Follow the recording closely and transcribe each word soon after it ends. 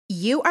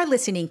You are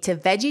listening to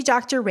Veggie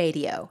Doctor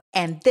Radio,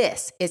 and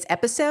this is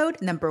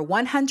episode number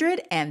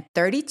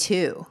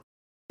 132.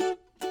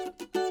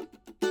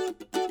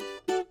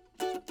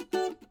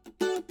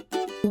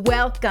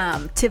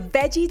 Welcome to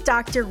Veggie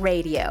Doctor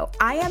Radio.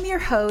 I am your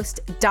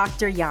host,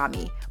 Dr.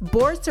 Yami,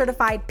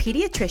 board-certified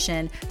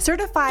pediatrician,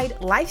 certified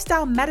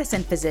lifestyle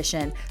medicine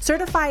physician,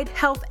 certified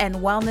health and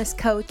wellness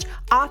coach,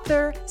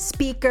 author,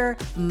 speaker,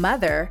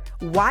 mother,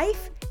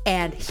 wife,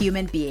 and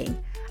human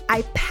being.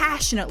 I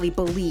passionately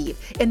believe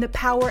in the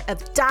power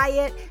of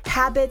diet,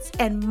 habits,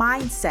 and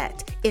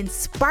mindset in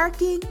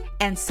sparking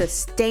and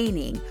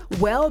sustaining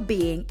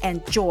well-being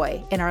and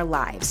joy in our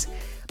lives.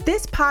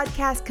 This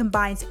podcast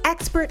combines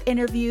expert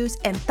interviews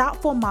and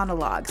thoughtful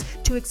monologues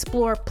to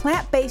explore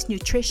plant-based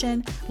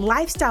nutrition,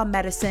 lifestyle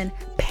medicine,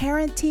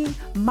 parenting,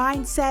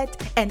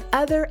 mindset, and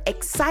other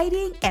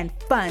exciting and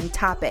fun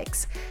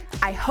topics.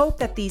 I hope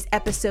that these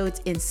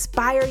episodes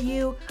inspire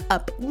you,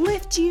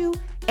 uplift you,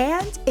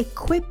 and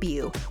equip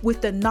you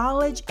with the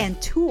knowledge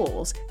and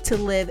tools to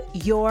live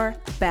your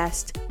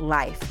best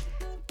life.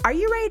 Are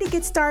you ready to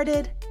get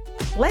started?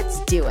 Let's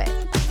do it.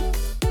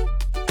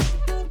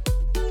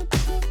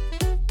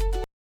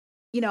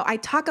 I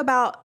talk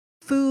about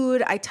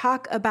food, I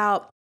talk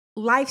about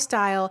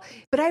lifestyle,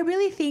 but I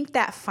really think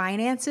that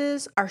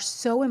finances are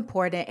so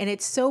important and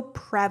it's so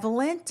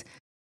prevalent.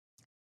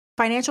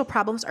 Financial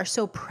problems are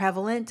so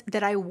prevalent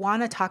that I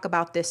want to talk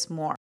about this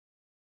more.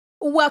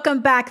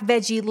 Welcome back,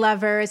 veggie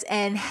lovers,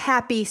 and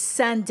happy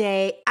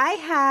Sunday. I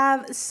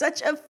have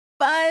such a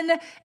fun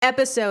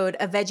episode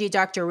of Veggie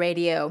Doctor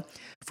Radio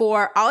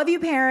for all of you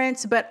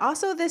parents, but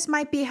also this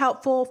might be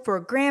helpful for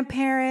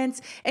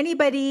grandparents,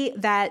 anybody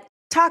that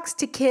talks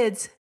to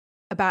kids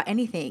about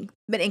anything,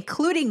 but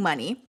including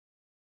money.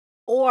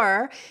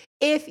 Or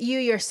if you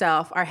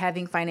yourself are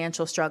having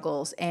financial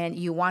struggles and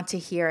you want to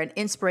hear an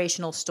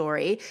inspirational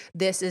story,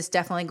 this is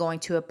definitely going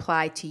to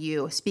apply to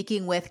you.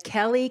 Speaking with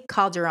Keli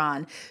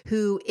Calderon,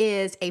 who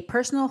is a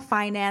personal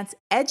finance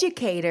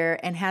educator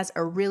and has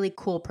a really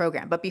cool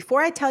program. But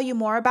before I tell you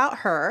more about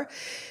her,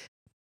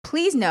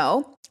 please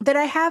know that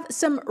I have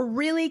some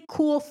really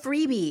cool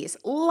freebies,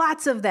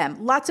 lots of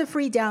them, lots of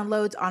free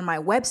downloads on my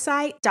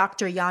website,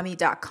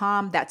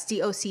 dryami.com. That's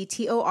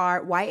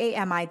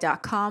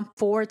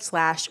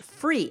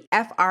DOCTORYAMI.com/free,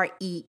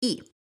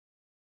 FREE.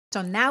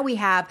 So now we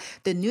have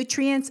the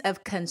Nutrients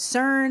of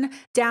Concern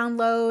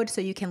download, so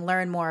you can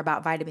learn more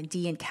about vitamin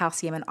D and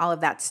calcium and all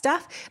of that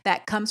stuff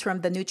that comes from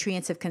the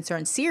Nutrients of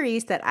Concern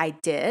series that I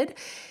did.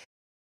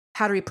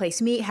 How to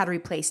replace meat, how to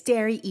replace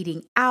dairy,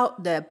 eating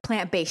out, the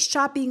plant-based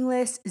shopping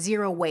list,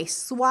 zero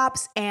waste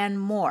swaps, and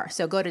more.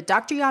 So go to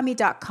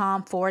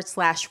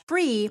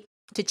DrYami.com/free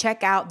to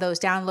check out those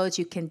downloads.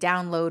 You can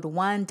download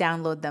one,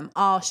 download them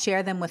all,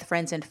 share them with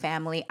friends and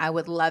family. I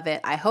would love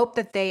it. I hope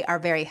that they are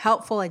very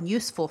helpful and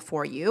useful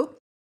for you.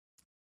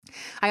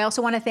 I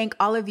also want to thank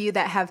all of you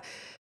that have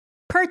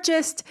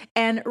purchased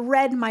and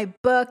read my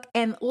book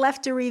and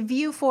left a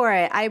review for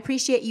it. I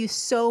appreciate you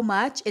so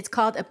much. It's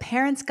called A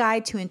Parent's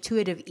Guide to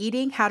Intuitive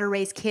Eating, How to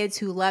Raise Kids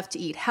Who Love to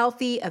Eat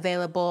Healthy,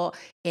 available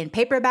in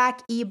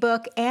paperback,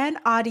 ebook, and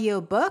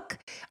audiobook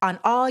on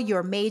all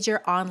your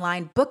major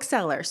online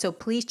booksellers. So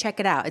please check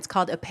it out. It's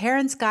called A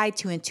Parent's Guide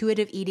to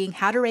Intuitive Eating,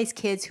 How to Raise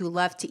Kids Who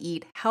Love to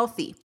Eat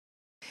Healthy.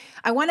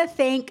 I want to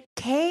thank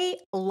Kay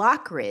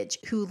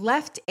Lockridge, who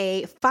left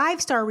a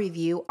 5-star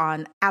review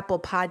on Apple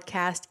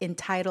Podcast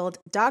entitled,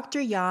 Dr.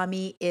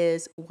 Yami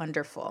is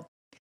Wonderful.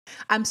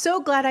 I'm so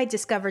glad I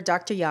discovered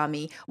Dr.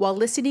 Yami while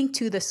listening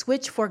to the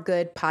Switch for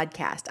Good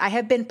podcast. I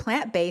have been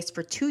plant-based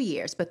for 2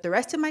 years, but the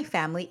rest of my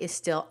family is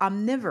still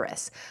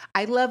omnivorous.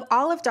 I love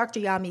all of Dr.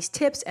 Yami's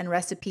tips and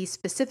recipes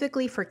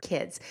specifically for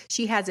kids.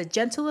 She has a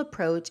gentle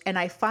approach, and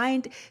I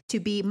find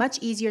to be much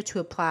easier to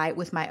apply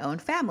with my own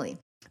family.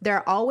 There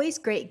are always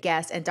great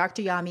guests, and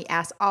Dr. Yami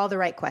asks all the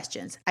right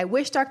questions. I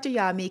wish Dr.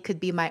 Yami could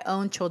be my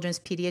own children's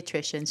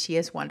pediatrician. She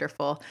is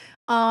wonderful.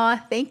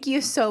 Aw, thank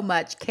you so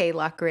much, Kay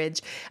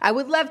Lockridge. I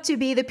would love to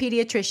be the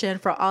pediatrician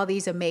for all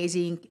these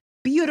amazing,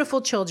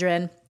 beautiful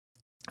children,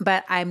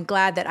 but I'm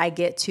glad that I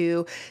get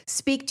to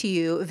speak to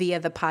you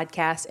via the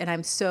podcast, and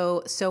I'm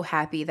so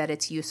happy that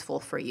it's useful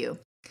for you.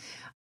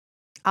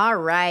 All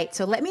right,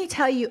 so let me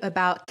tell you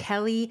about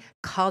Keli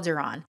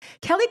Calderon.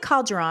 Keli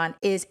Calderon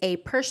is a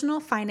personal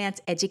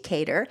finance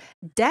educator,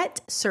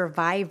 debt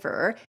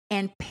survivor,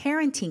 and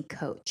parenting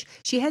coach.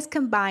 She has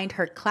combined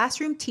her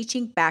classroom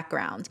teaching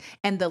background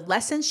and the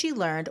lessons she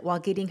learned while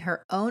getting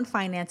her own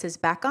finances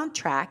back on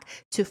track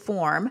to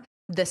form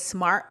the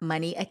Smart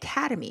Money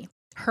Academy.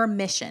 Her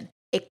mission: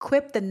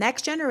 equip the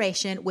next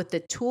generation with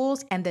the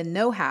tools and the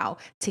know-how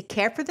to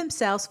care for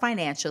themselves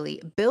financially,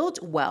 build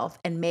wealth,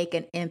 and make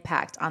an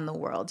impact on the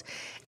world.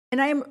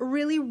 And I'm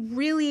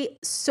really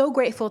so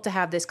grateful to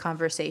have this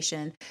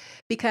conversation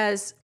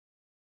because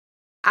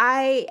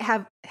I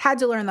have had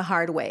to learn the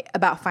hard way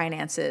about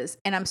finances.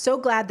 And I'm so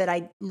glad that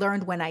I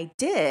learned when I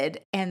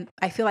did. And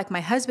I feel like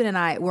my husband and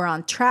I were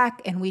on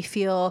track and we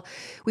feel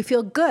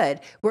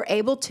good. We're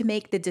able to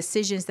make the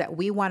decisions that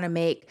we want to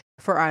make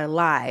for our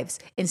lives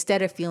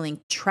instead of feeling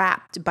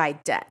trapped by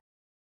debt.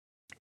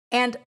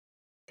 And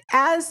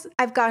as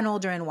I've gotten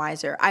older and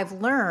wiser, I've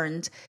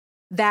learned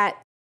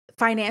that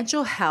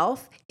financial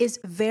health is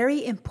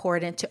very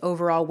important to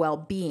overall well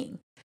being.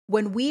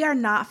 When we are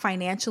not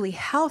financially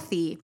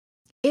healthy,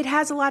 it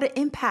has a lot of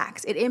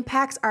impacts. It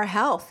impacts our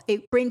health.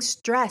 It brings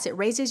stress. It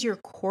raises your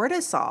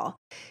cortisol.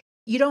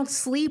 You don't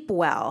sleep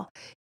well.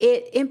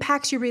 It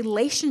impacts your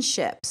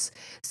relationships.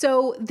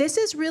 So, this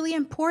is really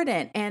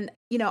important. And,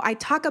 I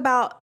talk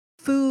about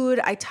food,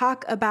 I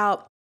talk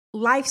about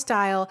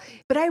lifestyle,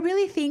 but I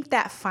really think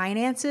that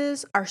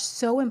finances are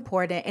so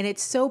important and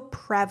it's so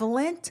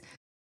prevalent.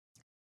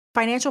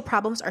 Financial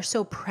problems are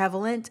so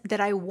prevalent that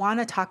I want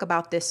to talk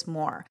about this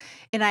more.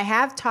 And I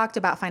have talked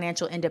about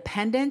financial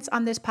independence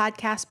on this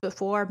podcast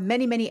before,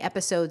 many, many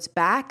episodes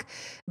back,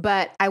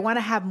 but I want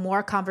to have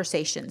more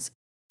conversations.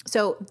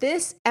 So,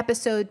 this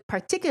episode,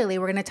 particularly,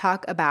 we're going to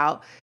talk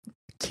about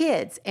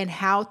kids and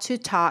how to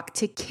talk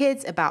to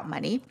kids about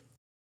money.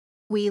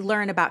 We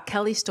learn about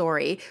Keli's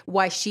story,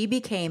 why she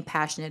became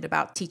passionate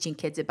about teaching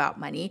kids about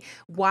money,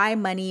 why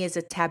money is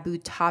a taboo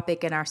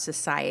topic in our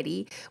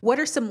society, what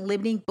are some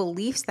limiting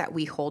beliefs that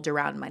we hold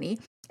around money.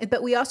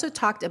 But we also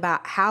talked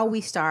about how we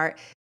start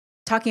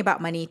talking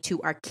about money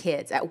to our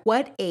kids. At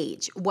what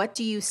age? What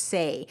do you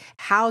say?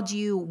 How do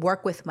you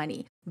work with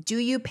money? Do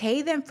you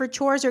pay them for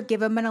chores or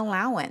give them an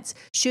allowance?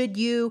 Should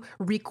you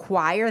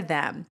require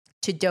them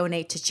to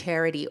donate to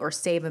charity or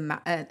save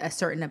a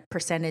certain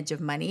percentage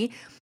of money?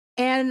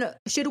 And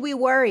should we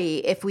worry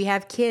if we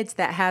have kids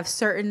that have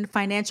certain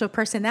financial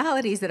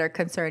personalities that are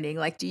concerning?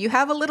 Like, do you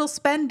have a little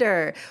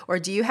spender or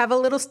do you have a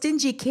little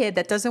stingy kid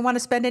that doesn't want to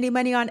spend any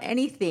money on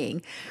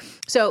anything?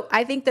 So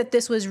I think that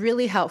this was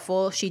really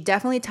helpful. She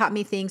definitely taught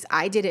me things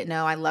I didn't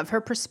know. I love her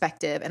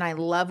perspective and I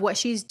love what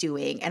she's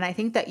doing. And I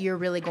think that you're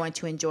really going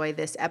to enjoy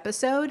this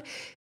episode.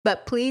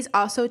 But please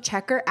also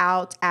check her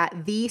out at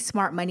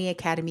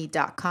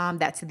thesmartmoneyacademy.com.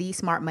 That's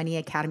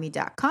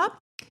thesmartmoneyacademy.com.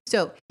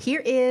 So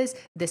here is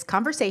this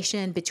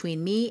conversation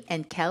between me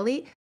and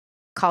Keli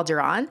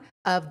Calderon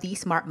of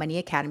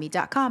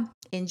thesmartmoneyacademy.com.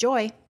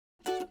 Enjoy.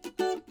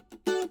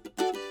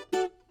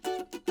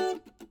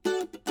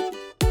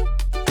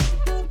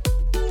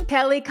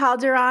 Keli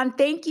Calderon,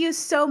 thank you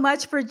so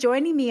much for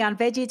joining me on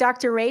Veggie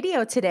Doctor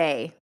Radio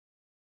today.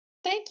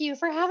 Thank you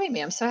for having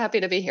me. I'm so happy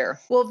to be here.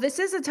 Well, this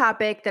is a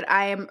topic that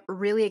I am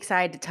really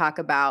excited to talk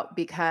about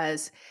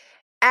because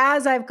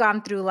as I've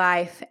gone through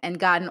life and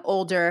gotten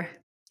older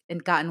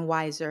and gotten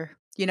wiser,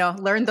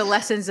 learned the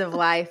lessons of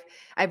life,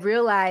 I've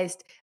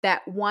realized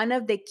that one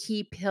of the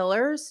key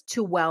pillars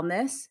to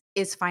wellness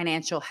is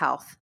financial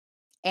health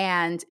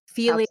and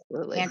feeling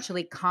Absolutely.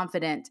 financially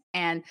confident.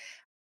 And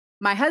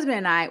my husband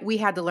and I, we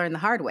had to learn the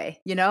hard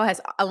way,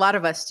 as a lot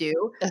of us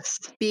do. Yes.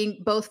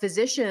 Being both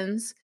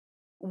physicians,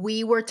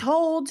 we were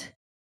told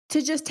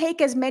to just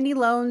take as many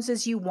loans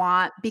as you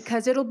want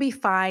because it'll be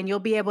fine. You'll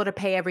be able to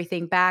pay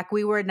everything back.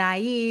 We were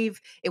naive.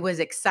 It was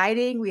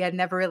exciting. We had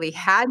never really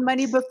had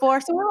money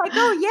before. So we're like,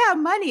 oh, yeah,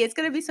 money. It's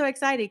going to be so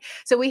exciting.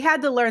 So we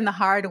had to learn the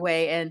hard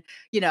way. And,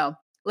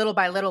 little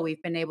by little,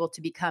 we've been able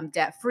to become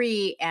debt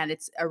free. And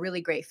it's a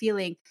really great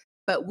feeling.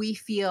 But we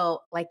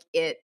feel like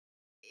it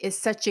is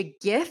such a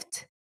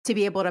gift to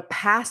be able to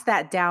pass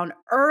that down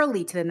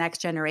early to the next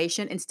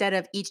generation instead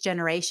of each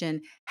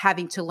generation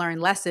having to learn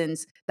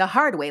lessons the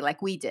hard way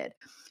like we did.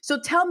 So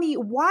tell me,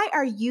 why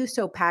are you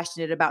so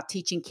passionate about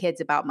teaching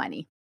kids about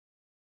money?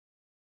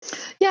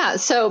 Yeah.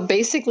 So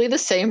basically, the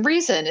same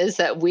reason is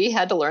that we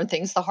had to learn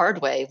things the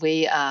hard way.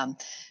 We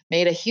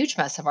made a huge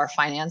mess of our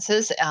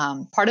finances.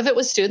 Part of it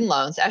was student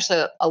loans.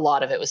 Actually, a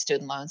lot of it was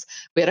student loans.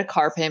 We had a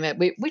car payment.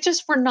 We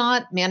just were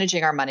not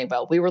managing our money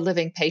well. We were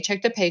living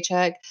paycheck to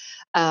paycheck.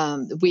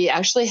 We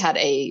actually had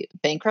a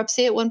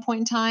bankruptcy at one point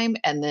in time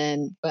and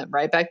then went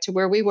right back to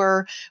where we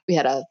were. We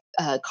had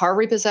a car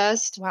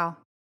repossessed. Wow.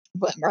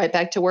 Went right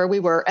back to where we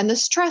were, and the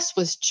stress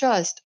was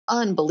just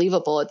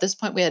unbelievable. At this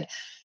point, we had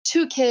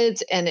 2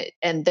 kids,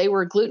 and they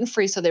were gluten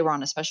free, so they were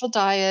on a special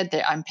diet.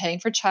 I'm paying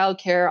for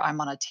childcare.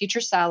 I'm on a teacher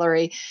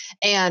salary,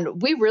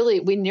 and we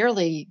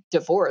nearly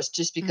divorced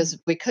just Mm. because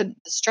we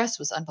couldn't. The stress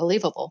was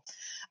unbelievable,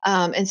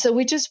 and so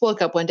we just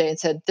woke up one day and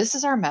said, "This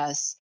is our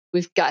mess.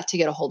 We've got to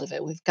get a hold of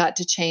it. We've got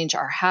to change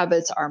our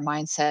habits, our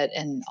mindset,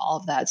 and all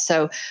of that."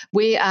 So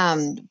we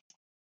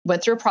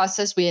went through a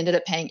process. We ended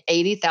up paying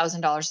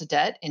 $80,000 of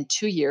debt in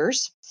 2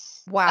 years.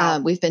 Wow.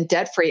 We've been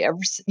debt free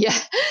yeah,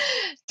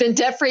 been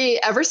debt free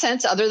ever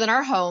since, other than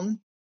our home,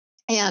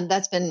 and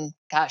that's been,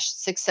 gosh,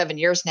 6, 7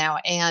 years now.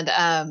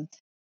 And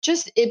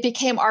just it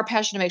became our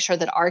passion to make sure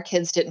that our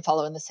kids didn't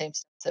follow in the same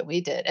steps that we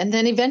did. And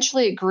then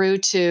eventually it grew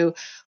to,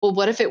 well,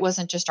 what if it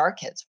wasn't just our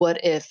kids?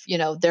 What if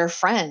their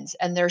friends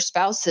and their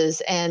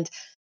spouses and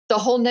the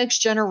whole next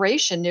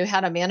generation knew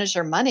how to manage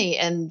their money,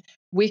 and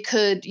we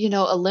could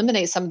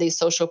eliminate some of these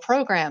social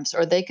programs,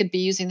 or they could be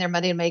using their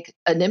money to make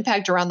an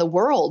impact around the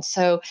world.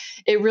 So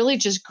it really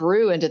just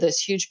grew into this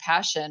huge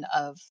passion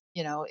of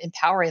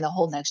empowering the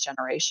whole next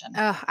generation.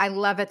 Oh, I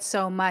love it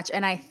so much.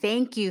 And I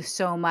thank you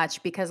so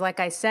much because, like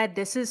I said,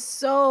 this is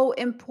so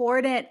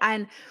important.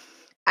 And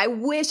I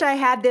wish I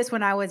had this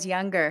when I was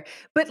younger.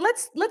 But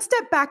let's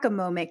step back a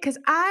moment because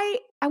I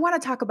want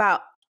to talk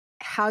about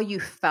how you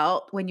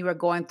felt when you were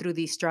going through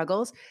these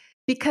struggles?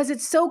 Because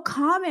it's so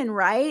common,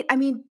 right? I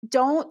mean,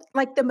 don't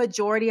like the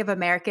majority of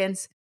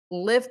Americans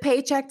live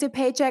paycheck to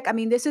paycheck? I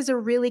mean, this is a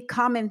really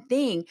common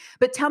thing.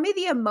 But tell me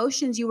the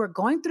emotions you were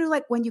going through,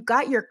 like when you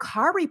got your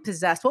car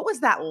repossessed. What was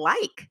that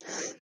like?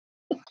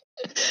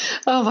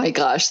 Oh my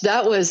gosh,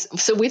 that was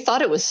so we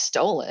thought it was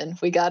stolen.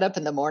 We got up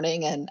in the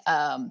morning and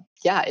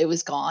yeah, it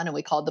was gone and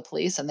we called the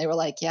police and they were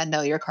like, "Yeah,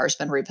 no, your car's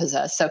been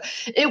repossessed." So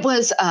it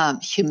was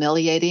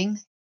humiliating.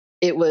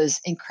 It was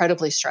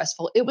incredibly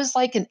stressful. It was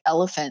like an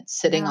elephant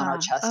sitting on our Yeah.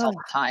 chest all Oh,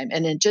 the time.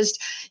 And it just,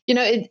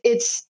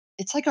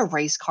 it's like a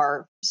race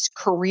car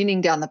careening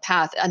down the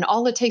path and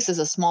all it takes is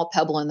a small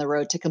pebble in the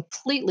road to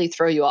completely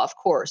throw you off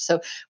course. So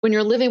when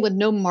you're living with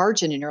no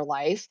margin in your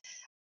life,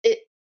 it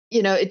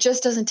it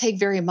just doesn't take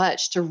very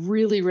much to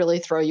really really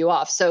throw you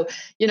off. So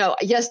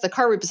yes, the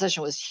car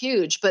repossession was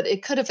huge, but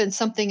it could have been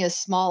something as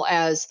small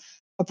as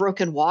a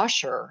broken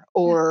washer,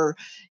 or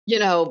you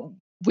know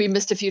we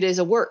missed a few days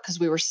of work because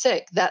we were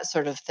sick, that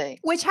sort of thing.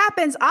 which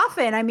happens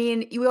often. I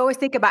mean, you always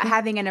think about Yeah.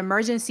 having an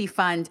emergency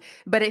fund,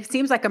 but it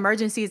seems like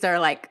emergencies are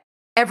like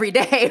every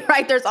day,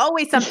 right? There's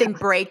always something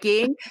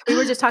breaking. We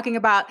were just talking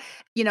about,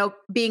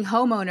 being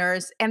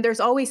homeowners, and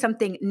there's always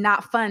something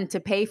not fun to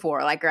pay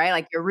for, like, right?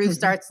 Like your roof Mhm.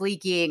 starts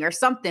leaking or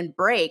something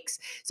breaks.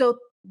 So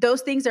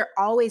those things are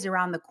always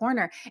around the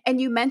corner.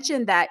 And you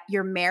mentioned that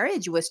your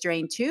marriage was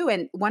strained too.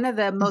 And one of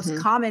the most Mhm.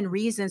 common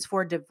reasons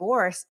for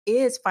divorce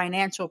is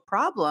financial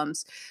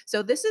problems.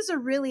 So this is a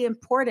really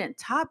important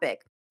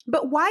topic.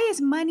 But why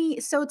is money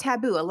so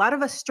taboo? A lot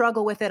of us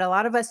struggle with it. A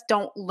lot of us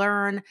don't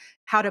learn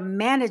how to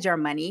manage our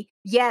money,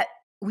 yet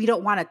we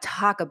don't want to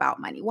talk about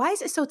money. Why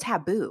is it so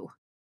taboo?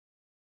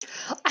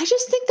 I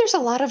just think there's a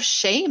lot of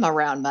shame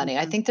around money.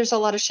 I Mhm. think there's a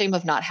lot of shame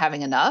of not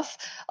having enough,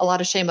 a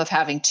lot of shame of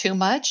having too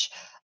much,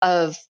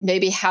 of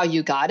maybe how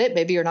you got it.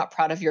 Maybe you're not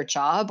proud of your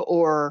job,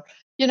 or,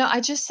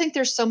 I just think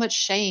there's so much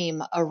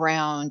shame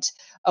around,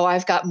 oh,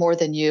 I've got more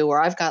than you,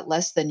 or I've got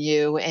less than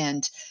you.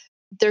 And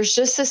there's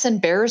just this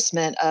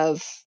embarrassment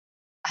of,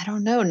 I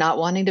don't know, not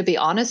wanting to be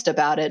honest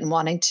about it and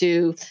wanting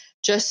to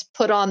just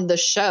put on the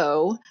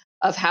show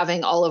of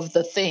having all of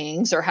the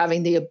things or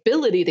having the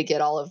ability to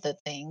get all of the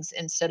things,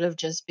 instead of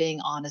just being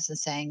honest and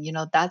saying,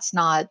 that's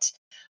not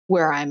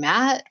where I'm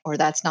at, or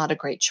that's not a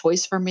great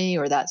choice for me,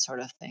 or that sort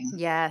of thing.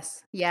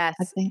 Yes, yes.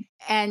 I think.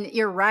 And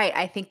you're right.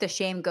 I think the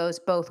shame goes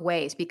both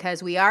ways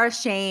because we are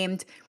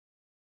ashamed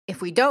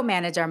if we don't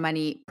manage our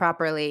money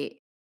properly,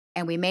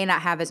 and we may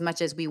not have as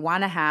much as we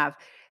want to have.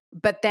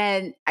 But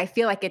then I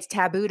feel like it's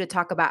taboo to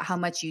talk about how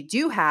much you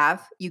do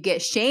have. You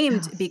get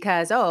shamed Yeah.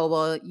 because, oh,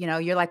 well,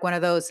 you're like one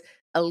of those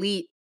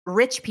elite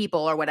rich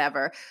people or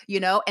whatever,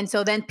 And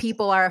so then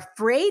people are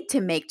afraid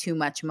to make too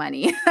much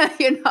money,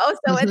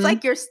 So it's Hmm.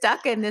 like you're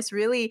stuck in this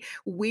really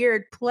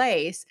weird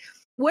place.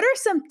 What are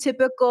some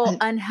typical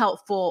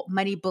unhelpful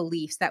money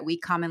beliefs that we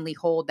commonly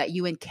hold that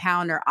you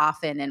encounter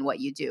often in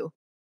what you do?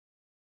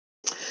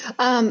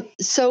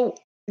 So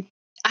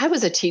I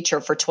was a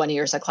teacher for 20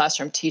 years, a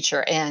classroom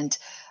teacher, and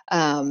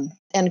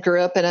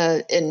grew up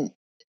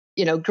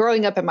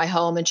growing up in my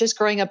home and just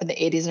growing up in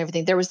the 80s and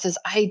everything. There was this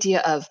idea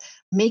of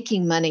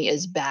making money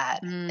is bad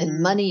and Mm.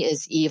 money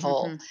is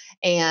evil. Mhm.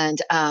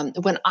 And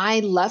when I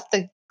left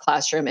the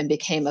classroom and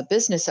became a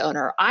business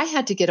owner, I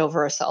had to get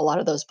over a lot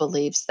of those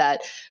beliefs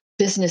that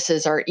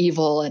businesses are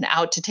evil and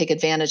out to take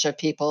advantage of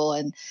people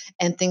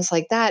and things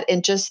like that,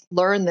 and just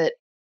learn that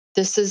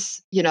this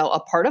is a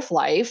part of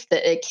life,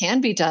 that it can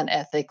be done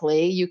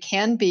ethically. You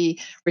can be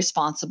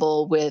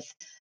responsible with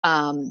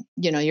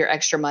your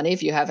extra money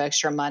if you have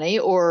extra money,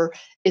 or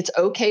it's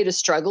okay to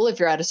struggle if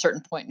you're at a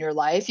certain point in your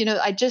life.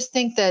 I just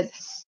think that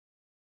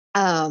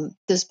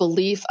this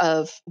belief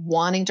of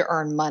wanting to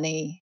earn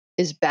money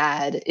is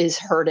bad is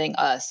hurting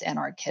us and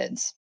our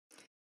kids.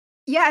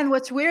 Yeah, and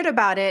what's weird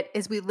about it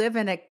is we live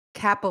in a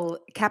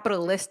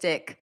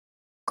capitalistic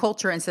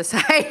culture and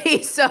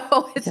society. So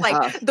it's like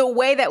Yeah. the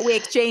way that we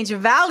exchange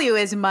value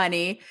is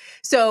money.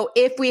 So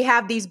if we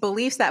have these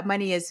beliefs that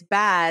money is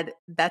bad,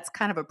 that's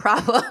kind of a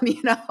problem,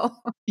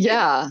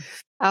 Yeah,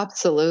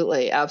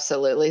 absolutely,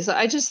 absolutely. So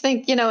I just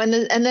think, and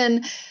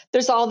then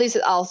there's all these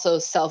also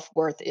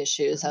self-worth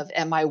issues Mhm. of,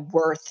 am I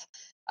worth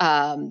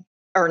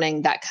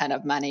earning that kind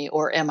of money,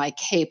 or am I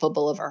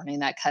capable of earning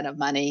that kind of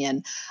money?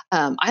 And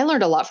I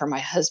learned a lot from my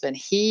husband.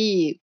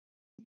 He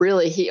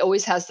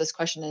always has this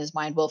question in his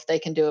mind, well, if they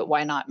can do it,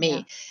 why not Yeah.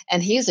 me?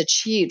 And he's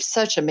achieved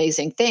such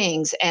amazing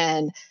things.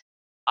 And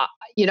I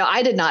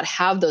I did not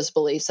have those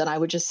beliefs, and I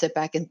would just sit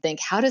back and think,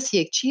 how does he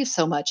achieve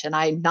so much and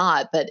I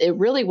not? But it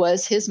really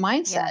was his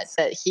mindset Yes.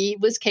 that he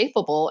was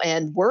capable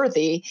and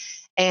worthy,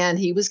 and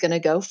he was going to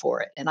go for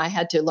it. And I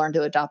had to learn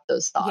to adopt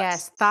those thoughts.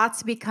 Yes,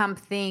 thoughts become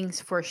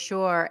things for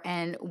sure.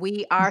 And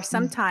we are Mhm.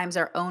 sometimes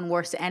our own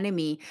worst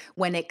enemy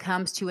when it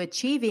comes to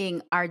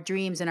achieving our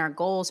dreams and our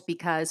goals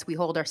because we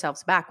hold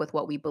ourselves back with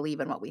what we believe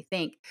and what we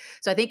think.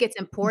 So I think it's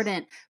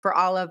important for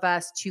all of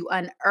us to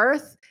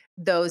unearth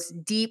those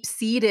deep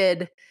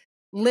seated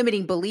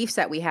limiting beliefs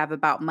that we have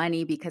about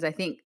money because I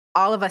think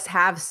all of us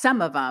have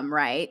some of them,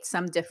 right?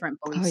 Some different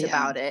Oh beliefs yeah.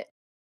 about it.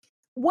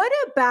 What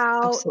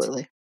about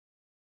Absolutely.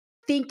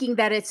 thinking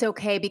that it's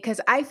okay?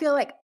 Because I feel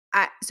like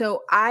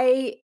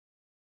I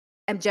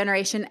am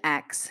Generation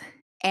X,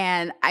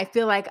 and I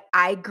feel like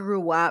I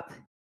grew up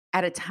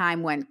at a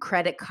time when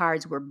credit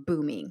cards were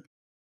booming.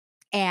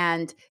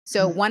 And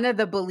so Mhm. one of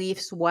the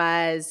beliefs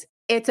was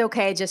it's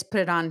okay, just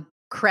put it on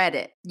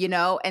credit, you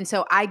know? And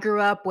so I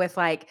grew up with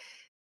like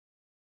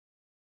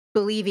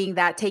believing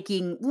that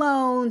taking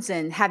loans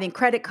and having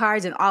credit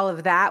cards and all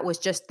of that was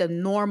just the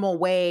normal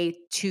way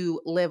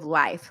to live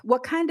life.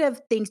 What kind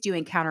of things do you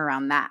encounter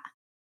around that?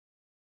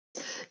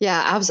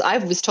 Yeah, I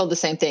was told the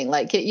same thing.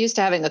 Like, get used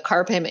to having a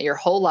car payment your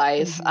whole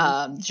life.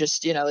 Mhm.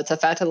 Just it's a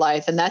fact of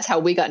life, and that's how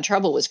we got in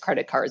trouble was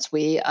credit cards.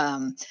 We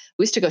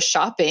used to go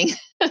shopping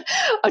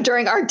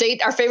during our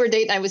favorite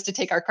date night was to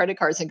take our credit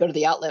cards and go to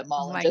the outlet Oh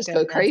mall and my just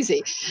go goodness.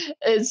 crazy.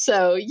 And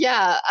so,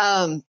 yeah,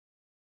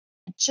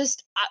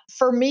 just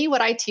for me,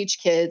 what I teach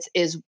kids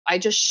is I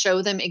just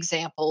show them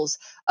examples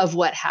of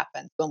what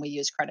happens when we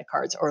use credit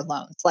cards or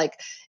loans.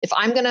 Like, if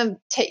I'm going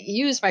to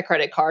use my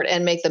credit card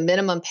and make the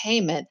minimum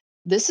payment,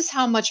 this is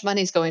how much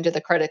money is going to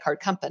the credit card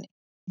company.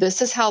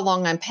 This is how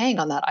long I'm paying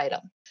on that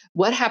item.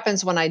 What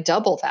happens when I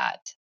double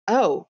that?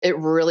 Oh, it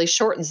really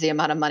shortens the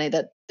amount of money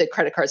that the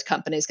credit cards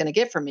company is going to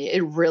get from me.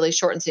 It really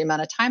shortens the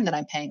amount of time that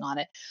I'm paying on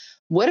it.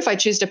 What if I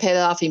choose to pay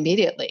that off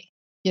immediately?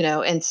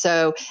 And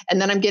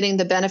then I'm getting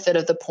the benefit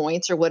of the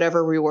points or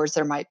whatever rewards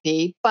there might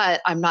be, but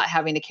I'm not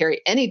having to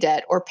carry any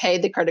debt or pay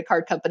the credit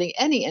card company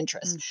any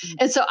interest. Mhm.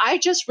 And so I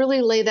just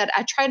really lay that.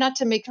 I try not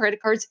to make credit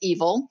cards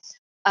evil.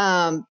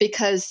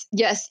 Because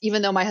yes,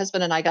 even though my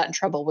husband and I got in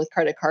trouble with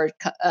credit cards,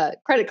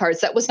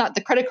 that was not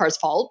the credit card's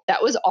fault.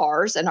 That was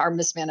ours and our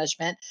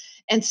mismanagement.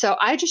 And so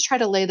I just try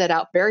to lay that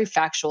out very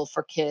factual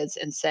for kids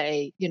and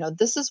say,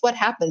 this is what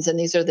happens, and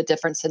these are the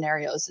different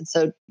scenarios. And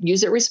so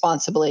use it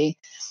responsibly,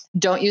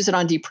 don't use it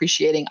on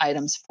depreciating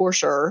items for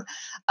sure.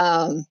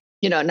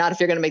 Not if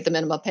you're going to make the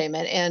minimum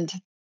payment. And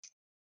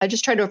I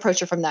just try to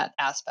approach it from that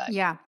aspect.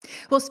 Yeah.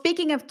 Well,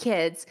 speaking of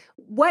kids,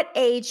 what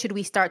age should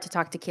we start to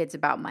talk to kids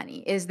about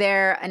money? Is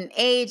there an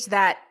age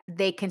that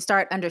they can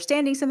start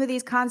understanding some of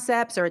these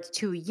concepts, or it's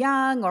too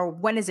young, or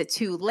when is it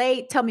too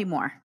late? Tell me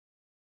more.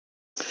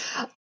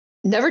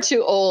 Never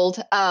too old.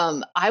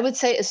 I would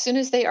say as soon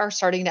as they are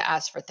starting to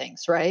ask for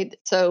things, right?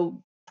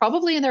 So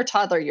probably in their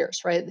toddler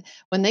years, right?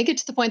 When they get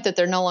to the point that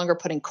they're no longer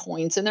putting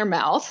coins in their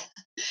mouth,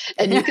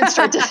 and you can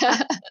start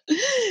to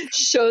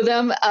show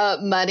them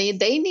money,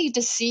 they need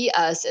to see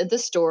us at the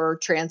store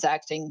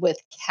transacting with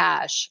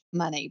cash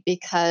money,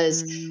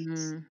 because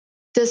Mm,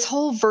 this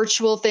whole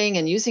virtual thing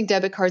and using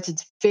debit cards,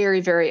 it's very,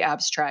 very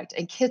abstract,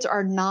 and kids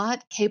are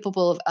not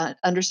capable of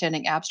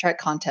understanding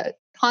abstract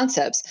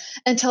concepts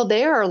until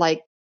they are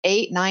like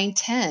 8, 9,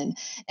 10.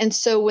 And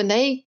so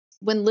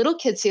when little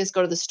kids see us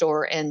go to the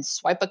store and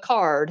swipe a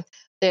card,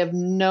 they have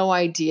no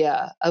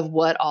idea of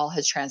what all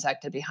has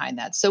transacted behind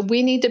that. So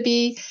we need to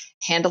be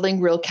handling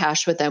real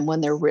cash with them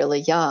when they're really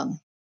young.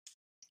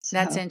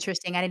 that's So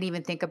interesting. I didn't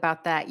even think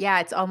about that.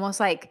 Yeah, it's almost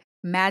like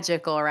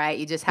magical, right?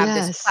 You just have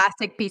this yes.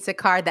 plastic piece of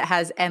card that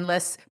has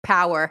endless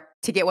power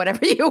to get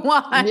whatever you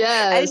want. I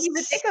didn't even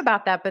Yes. think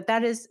about that, but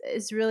that is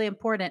really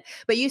important.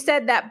 But you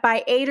said that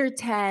by 8 or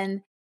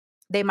 10,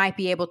 they might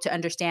be able to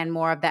understand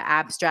more of the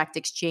abstract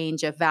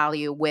exchange of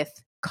value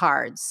with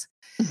cards.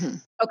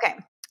 Mhm. Okay.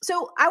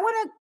 So I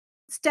want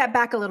to step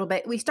back a little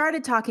bit. We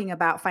started talking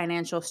about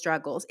financial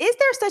struggles. Is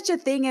there such a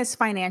thing as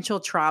financial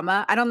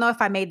trauma? I don't know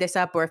if I made this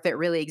up or if it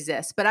really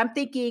exists, but I'm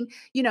thinking,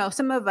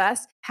 some of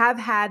us have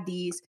had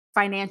these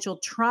financial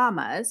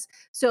traumas.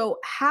 So,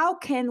 how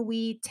can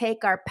we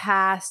take our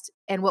past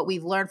and what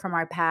we've learned from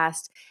our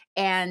past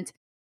and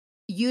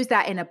use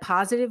that in a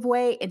positive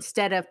way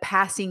instead of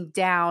passing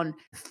down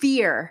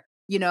fear,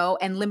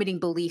 and limiting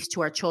beliefs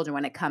to our children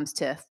when it comes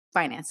to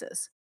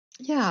finances?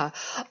 Yeah,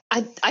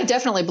 I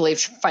definitely believe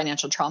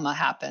financial trauma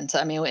happens.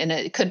 I mean, and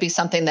it could be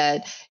something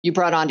that you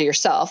brought onto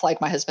yourself, like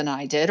my husband and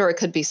I did, or it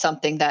could be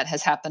something that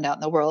has happened out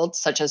in the world,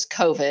 such as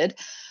COVID.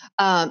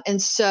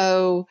 And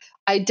so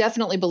I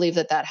definitely believe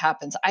that that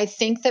happens. I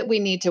think that we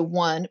need to,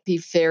 one, be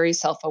very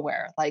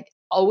self-aware, like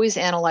always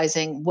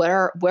analyzing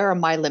where are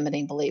my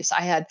limiting beliefs.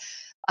 I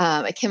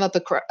came up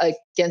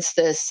against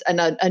this and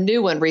a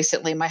new one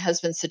recently. My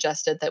husband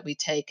suggested that we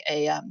take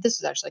this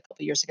was actually a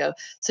couple years ago,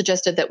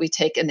 suggested that we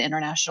take an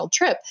international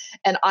trip.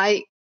 And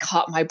I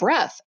caught my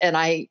breath, and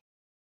I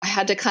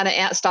had to kind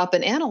of stop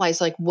and analyze,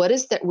 like, what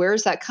is that? Where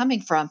is that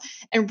coming from?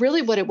 And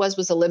really, what it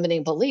was a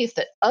limiting belief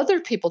that other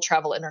people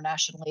travel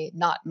internationally,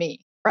 not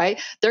me.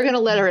 Right? They're going to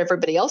let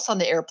everybody else on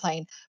the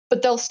airplane,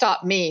 but they'll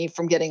stop me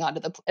from getting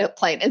onto the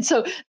plane. And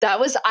so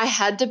I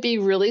had to be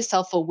really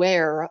self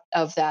aware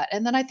of that.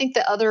 And then I think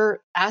the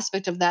other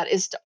aspect of that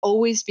is to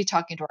always be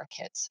talking to our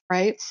kids,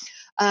 right?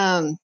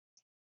 Um,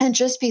 and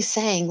just be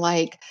saying,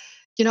 like,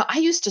 I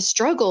used to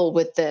struggle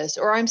with this,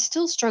 or I'm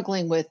still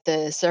struggling with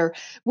this, or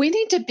we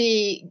need to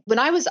be when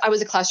I was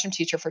a classroom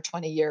teacher for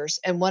 20 years,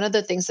 and one of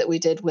the things that we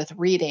did with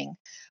reading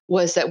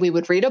was that we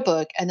would read a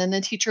book and then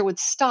the teacher would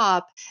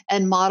stop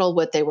and model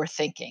what they were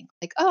thinking.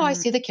 Like, "Oh, I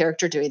Mhm. see the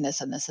character doing this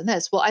and this and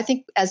this." Well, I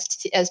think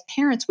as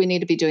parents we need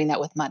to be doing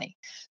that with money.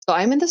 So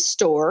I'm in the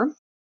store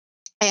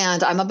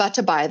and I'm about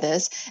to buy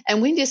this.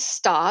 And we just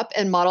stop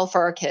and model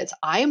for our kids.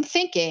 I am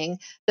thinking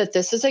that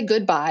this is a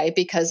good buy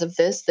because of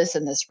this, this,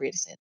 and this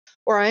reason.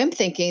 Or I am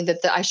thinking that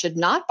I should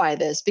not buy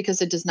this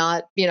because it does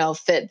not,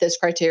 fit this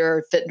criteria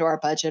or fit into our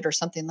budget or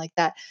something like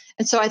that.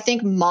 And so I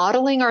think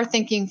modeling our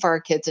thinking for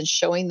our kids and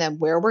showing them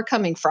where we're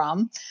coming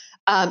from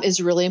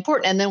is really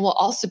important. And then we'll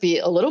also be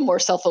a little more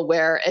self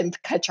aware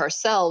and catch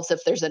ourselves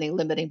if there's any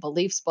limiting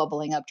beliefs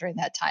bubbling up during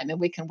that time. And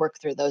we can work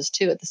through those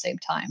too at the same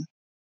time.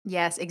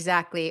 Yes,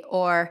 exactly.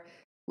 Or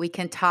we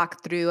can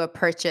talk through a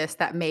purchase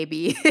that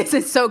maybe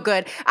isn't so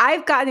good.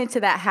 I've gotten into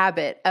that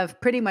habit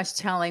of pretty much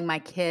telling my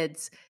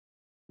kids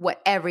what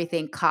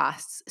everything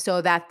costs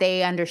so that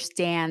they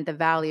understand the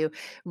value.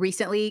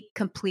 Recently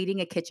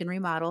completing a kitchen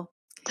remodel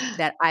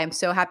that I'm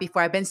so happy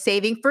for. I've been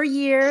saving for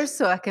years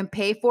so I can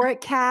pay for it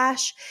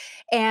cash.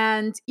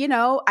 And,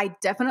 I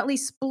definitely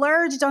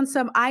splurged on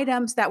some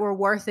items that were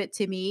worth it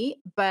to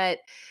me, but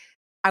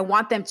I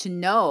want them to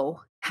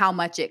know how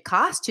much it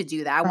costs to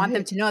do that. I want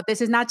them Right. to know that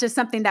this is not just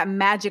something that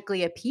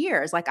magically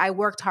appears. Like I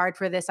worked hard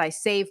for this, I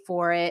saved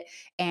for it,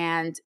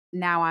 and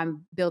now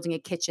I'm building a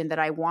kitchen that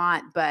I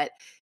want. But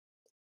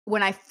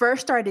when I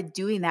first started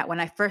doing that, when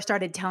I first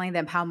started telling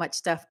them how much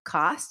stuff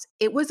costs,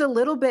 it was a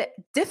little bit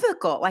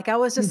difficult. Like I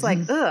was just like,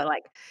 Mhm. ugh,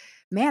 like,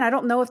 man, I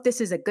don't know if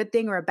this is a good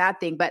thing or a bad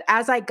thing. But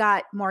as I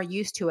got more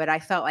used to it, I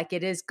felt like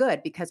it is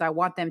good because I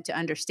want them to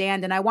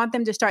understand and I want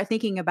them to start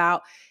thinking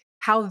about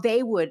how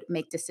they would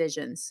make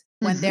decisions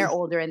when they're Mhm.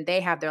 older and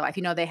they have their life.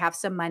 They have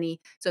some money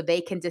so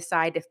they can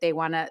decide if they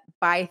want to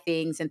buy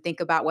things and think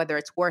about whether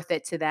it's worth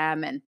it to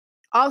them. And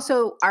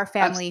also, our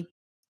Abs family,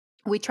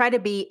 we try to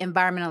be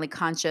environmentally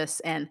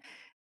conscious and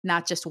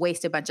not just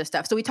waste a bunch of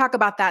stuff. So we talk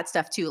about that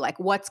stuff too, like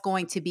what's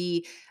going to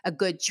be a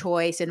good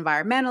choice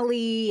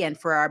environmentally and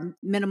for our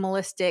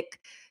minimalistic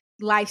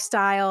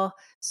lifestyle.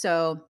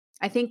 So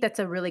I think that's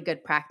a really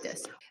good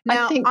practice. I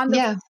Now, think, on the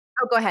yeah.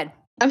 oh, go ahead.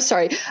 I'm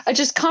sorry. I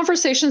just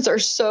conversations are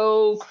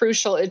so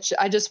crucial.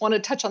 I just want to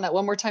touch on that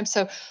one more time.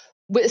 So,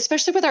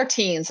 especially with our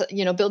teens,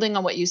 building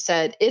on what you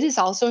said, it is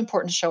also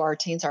important to show our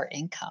teens our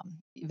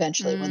income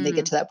eventually when they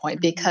get Mm, to that point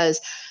mhm.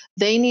 because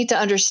they need to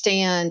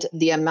understand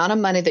the amount of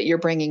money that you're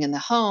bringing in the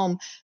home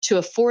to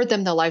afford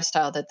them the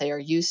lifestyle that they are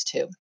used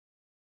to.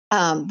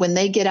 When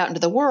they get out into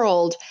the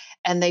world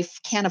and they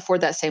can't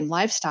afford that same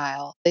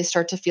lifestyle, they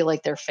start to feel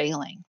like they're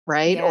failing,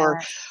 right? Yes, Or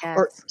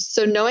yes.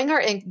 so knowing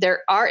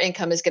our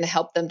income is going to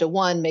help them to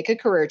one make a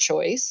career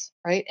choice,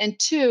 right? And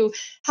two,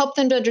 help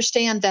them to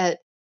understand that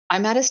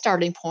I'm at a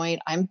starting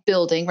point. I'm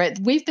building, right?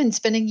 We've been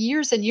spending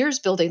years and years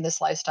building this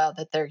lifestyle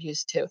that they're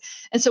used to.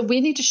 And so we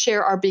need to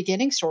share our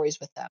beginning stories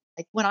with them.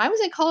 Like when I was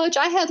in college,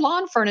 I had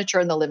lawn furniture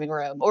in the living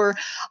room, or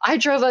I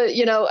drove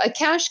a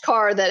cash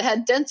car that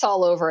had dents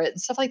all over it and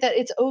stuff like that.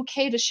 It's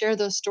okay to share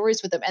those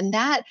stories with them. And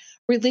that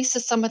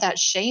releases some of that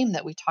shame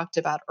that we talked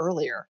about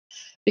earlier.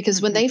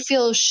 Because when Mhm. they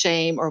feel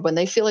shame or when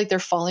they feel like they're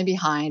falling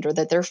behind or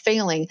that they're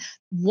failing,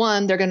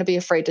 one, they're going to be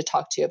afraid to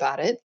talk to you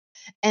about it.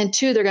 And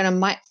two, they're going to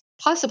might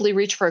possibly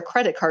reach for a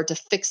credit card to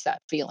fix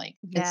that feeling.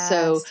 And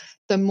so Yes.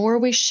 the more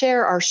we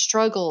share our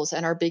struggles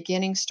and our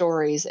beginning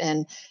stories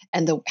and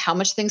the how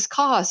much things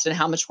cost and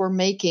how much we're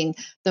making,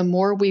 the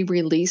more we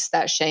release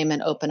that shame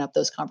and open up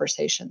those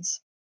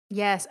conversations.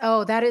 Yes.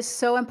 Oh, that is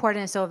so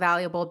important and so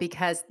valuable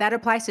because that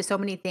applies to so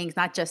many things,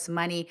 not just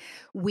money.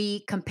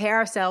 We compare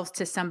ourselves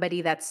to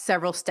somebody that's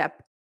several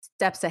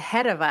steps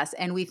ahead of us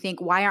and we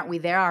think, why aren't we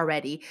there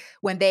already?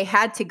 When they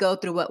had to go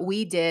through what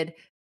we did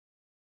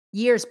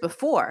years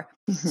before.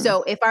 Mhm.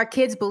 So if our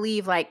kids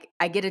believe like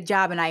I get a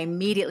job and I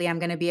immediately I'm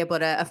going to be able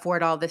to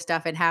afford all this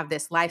stuff and have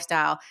this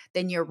lifestyle,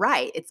 then you're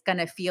right. It's going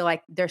to feel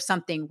like there's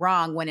something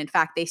wrong when in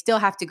fact they still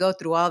have to go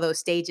through all those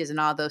stages and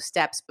all those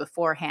steps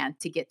beforehand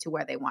to get to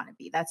where they want to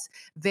be. That's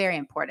very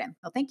important.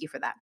 Well, thank you for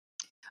that.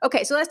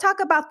 Okay, so let's talk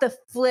about the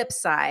flip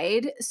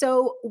side.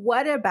 So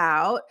what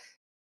about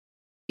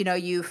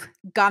you've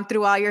gone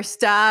through all your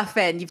stuff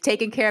and you've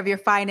taken care of your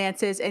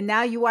finances, and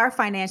now you are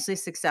financially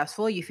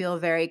successful. You feel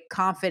very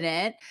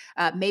confident,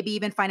 maybe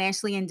even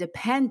financially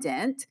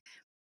independent.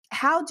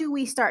 How do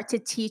we start to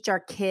teach our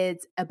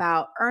kids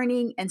about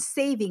earning and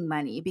saving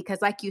money?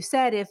 Because, like you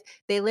said, if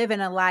they live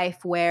in a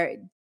life where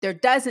there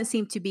doesn't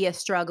seem to be a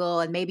struggle,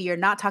 and maybe you're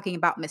not talking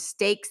about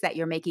mistakes that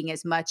you're making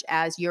as much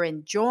as you're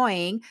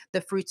enjoying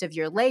the fruits of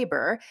your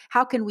labor,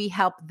 how can we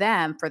help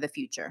them for the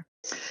future?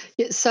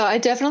 Yeah, so I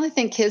definitely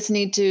think kids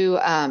need to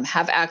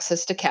have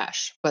access to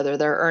cash, whether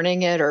they're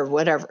earning it or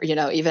whatever,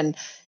 even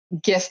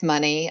gift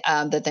money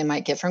that they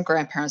might get from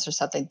grandparents or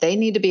something. They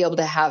need to be able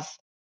to have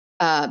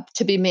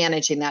to be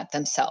managing that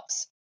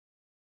themselves.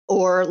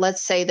 Or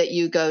let's say that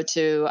you go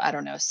to, I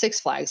don't know, Six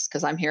Flags,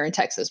 because I'm here in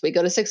Texas. We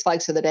go to Six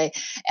Flags for the day,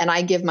 and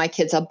I give my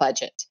kids a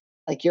budget.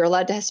 Like you're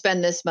allowed to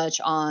spend this much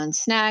on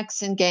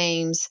snacks and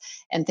games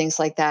and things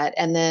like that.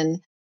 And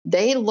then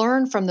they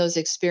learn from those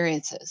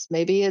experiences.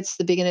 Maybe it's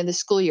the beginning of the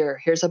school year.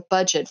 Here's a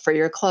budget for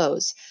your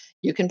clothes.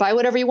 You can buy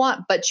whatever you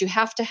want, but you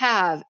have to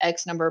have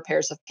X number of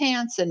pairs of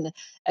pants and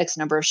X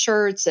number of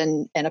shirts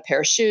and a pair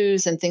of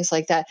shoes and things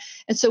like that.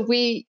 And so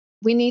we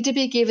need to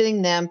be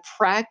giving them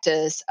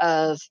practice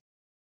of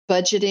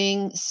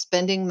budgeting,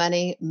 spending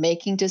money,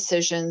 making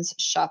decisions,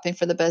 shopping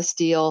for the best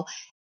deal,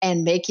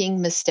 and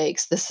making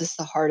mistakes. This is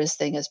the hardest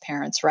thing as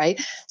parents,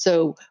 right?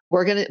 So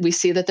we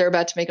see that they're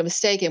about to make a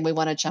mistake and we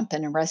want to jump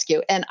in and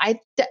rescue. And I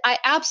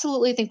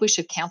absolutely think we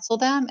should counsel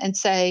them and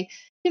say,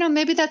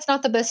 maybe that's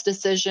not the best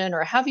decision,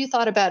 or have you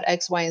thought about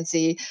X, Y, and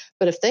Z?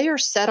 But if they are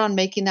set on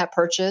making that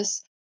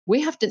purchase,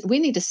 we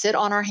need to sit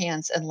on our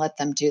hands and let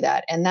them do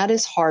that. And that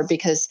is hard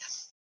because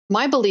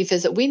my belief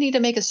is that we need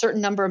to make a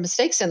certain number of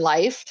mistakes in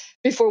life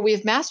before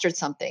we've mastered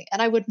something. And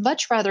I would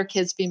much rather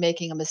kids be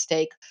making a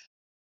mistake,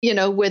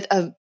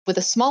 with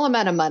a small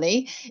amount of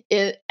money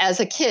as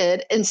a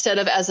kid instead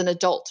of as an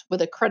adult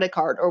with a credit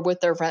card or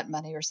with their rent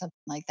money or something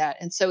like that.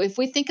 And so if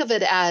we think of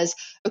it as,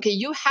 okay,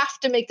 you have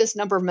to make this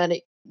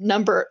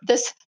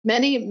this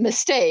many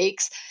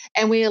mistakes,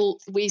 and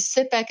we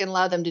sit back and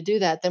allow them to do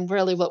that, then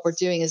really what we're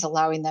doing is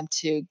allowing them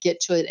to get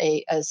to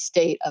a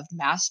state of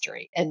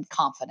mastery and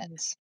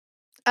confidence.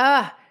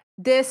 Ah,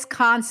 this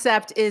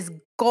concept is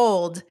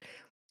gold.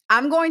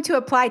 I'm going to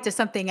apply it to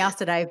something else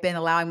that I've been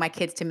allowing my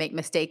kids to make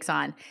mistakes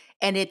on,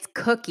 and it's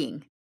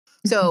cooking.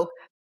 So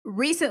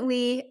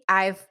recently,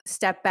 I've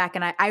stepped back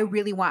and I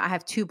really I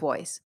have two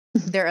boys.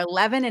 They're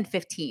 11 and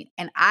 15,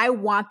 and I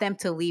want them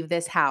to leave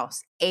this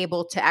house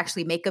able to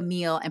actually make a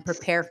meal and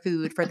prepare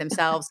food for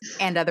themselves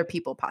and other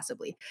people,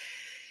 possibly.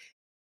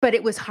 But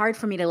it was hard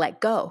for me to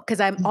let go because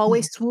I'm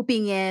always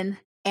swooping in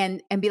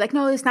and be like,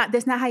 "No, it's not,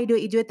 that's not how you do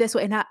it. You do it this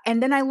way."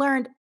 And then I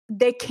learned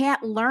they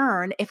can't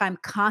learn if I'm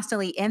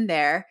constantly in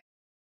there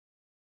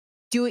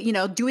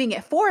doing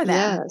it for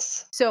them.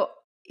 Yes. So,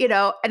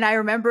 and I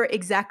remember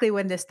exactly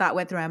when this thought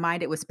went through my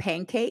mind, it was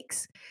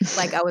pancakes.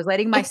 Like I was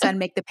letting my son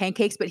make the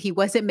pancakes, but he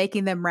wasn't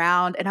making them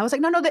round. And I was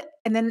like, no, no, that,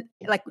 and then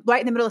like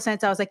right in the middle of the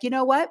sentence, I was like, you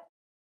know what?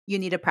 You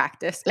need to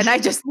practice. And I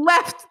just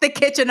left the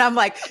kitchen. I'm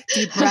like,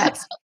 deep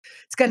breaths.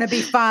 It's going to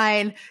be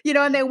fine.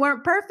 And they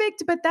weren't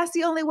perfect, but that's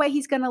the only way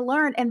he's going to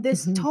learn. And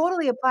this Mhm.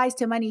 totally applies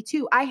to money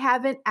too. I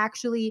haven't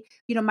actually,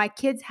 my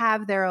kids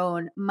have their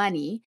own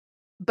money,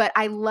 but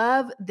I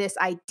love this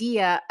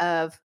idea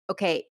of,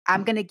 okay,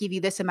 I'm going to give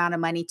you this amount of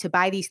money to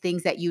buy these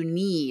things that you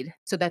need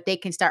so that they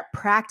can start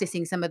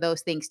practicing some of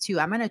those things too.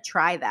 I'm going to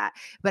try that.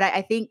 But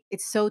I think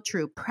it's so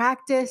true.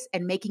 Practice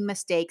and making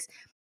mistakes.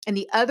 And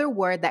the other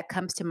word that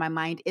comes to my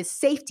mind is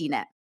safety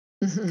net.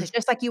 Mhm. Because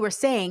just like you were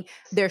saying,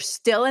 they're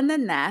still in the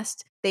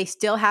nest. They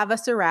still have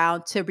us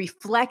around to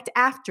reflect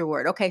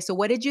afterward. Okay, so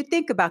what did you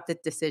think about the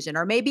decision?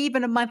 Or maybe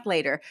even a month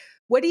later,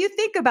 what do you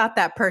think about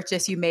that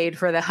purchase you made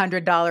for the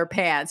 $100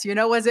 pants?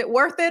 Was it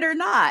worth it or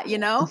not?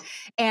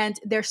 And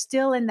they're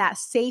still in that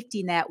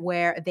safety net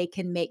where they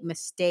can make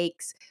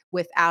mistakes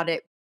without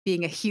it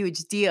being a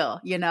huge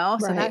deal? So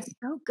Right. that's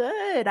so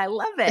good. I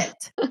love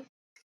it.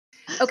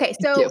 Okay,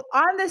 Thank you. so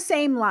on the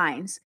same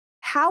lines,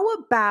 how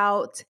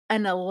about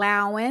an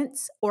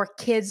allowance or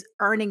kids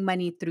earning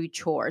money through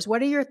chores?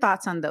 What are your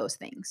thoughts on those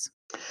things?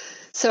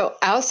 So,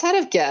 outside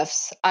of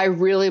gifts, I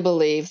really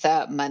believe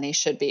that money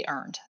should be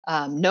earned.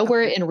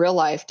 Nowhere Okay. in real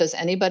life does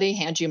anybody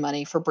hand you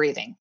money for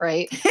breathing,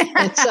 right?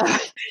 And so,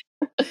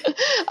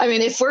 I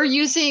mean, if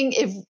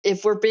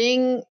we're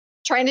being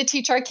trying to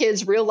teach our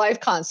kids real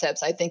life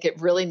concepts, I think it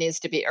really needs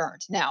to be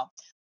earned. Now,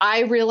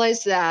 I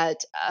realize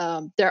that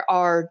there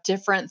are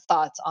different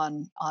thoughts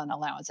on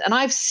allowance, and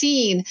I've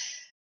seen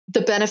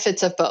the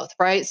benefits of both,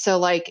 right? So,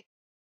 like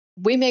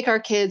we make our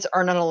kids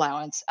earn an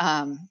allowance.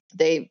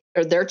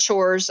 Their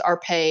chores are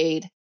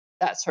paid,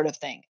 that sort of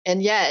thing.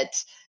 And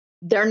yet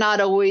they're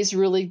not always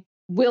really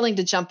willing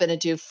to jump in and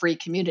do free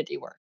community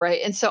work,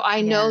 right? And so I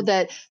Yeah. know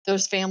that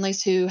those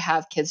families who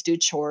have kids do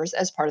chores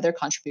as part of their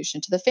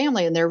contribution to the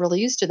family, and they're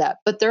really used to that,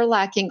 but they're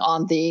lacking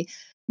on the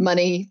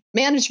money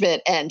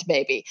management end,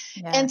 maybe.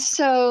 And Yes.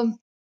 so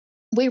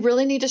we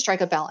really need to strike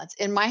a balance.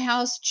 In my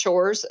house,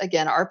 chores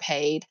again are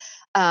paid,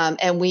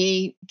 and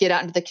we get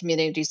out into the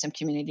community, do some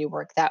community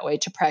work that way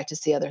to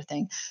practice the other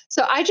thing.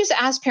 So I just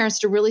ask parents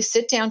to really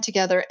sit down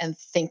together and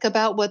think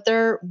about what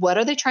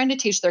are they trying to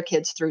teach their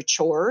kids through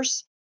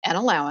chores and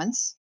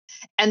allowance,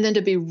 and then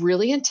to be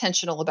really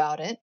intentional about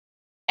it,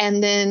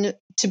 and then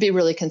to be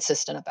really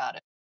consistent about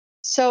it.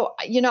 So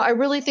I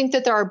really think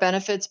that there are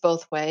benefits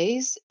both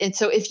ways. And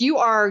so if you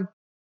are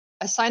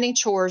assigning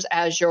chores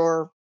as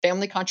your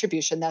family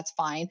contribution, that's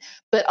fine,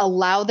 but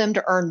allow them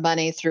to earn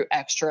money through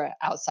extra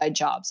outside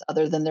jobs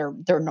other than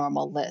their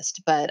normal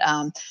list. But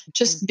Mhm.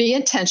 just be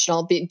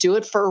intentional, do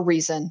it for a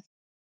reason,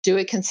 do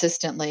it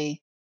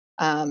consistently,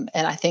 and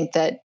I think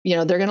that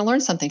they're going to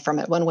learn something from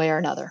it one way or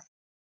another.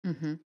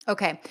 Mhm.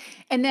 Okay.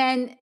 And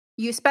then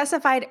you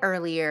specified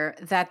earlier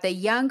that the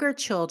younger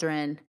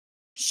children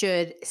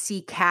should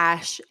see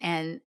cash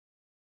and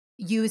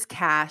use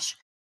cash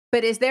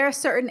But is there a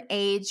certain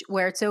age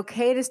where it's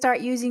okay to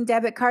start using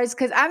debit cards?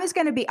 Because I'm just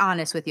going to be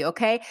honest with you,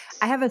 okay?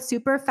 I have a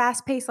super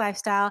fast paced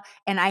lifestyle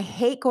and I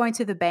hate going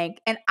to the bank.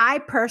 And I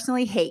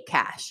personally hate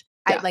cash.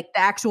 I Yeah. like the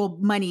actual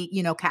money,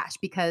 cash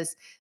because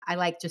I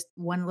like just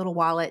one little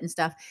wallet and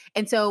stuff.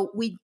 And so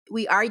we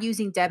are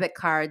using debit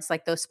cards,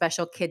 like those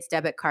special kids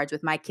debit cards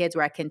with my kids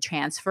where I can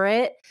transfer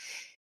it.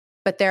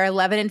 But they're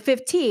 11 and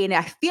 15.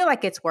 I feel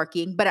like it's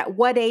working. But at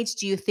what age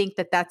do you think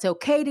that that's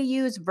okay to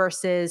use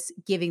versus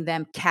giving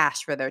them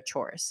cash for their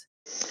chores?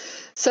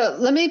 So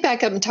let me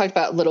back up and talk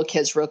about little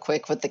kids real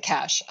quick with the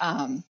cash.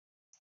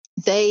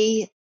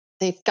 They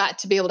they've got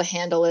to be able to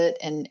handle it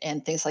and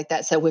things like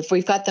that. So if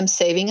we've got them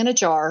saving in a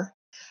jar,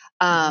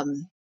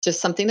 Mhm.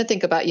 just something to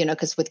think about,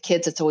 because with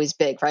kids it's always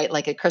big, right?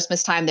 Like at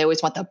Christmas time, they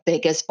always want the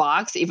biggest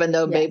box, even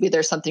though Yes. maybe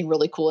there's something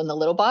really cool in the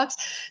little box.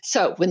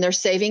 So when they're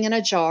saving in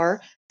a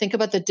jar, think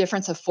about the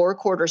difference of four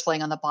quarters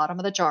laying on the bottom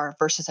of the jar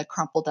versus a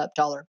crumpled up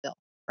dollar bill,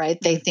 right?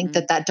 They think Mhm.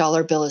 that that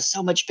dollar bill is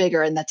so much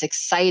bigger and that's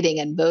exciting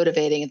and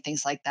motivating and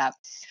things like that.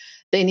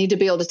 They need to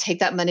be able to take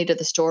that money to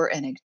the store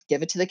and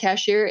give it to the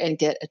cashier and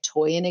get a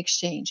toy in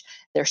exchange.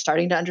 They're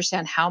starting to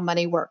understand how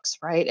money works,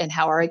 right? And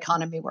how our Mhm.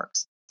 economy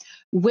works.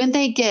 When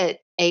they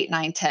get 8,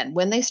 9, 10,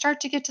 when they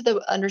start to get to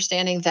the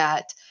understanding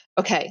that,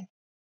 okay,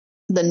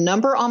 the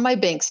number on my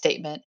bank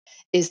statement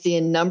is the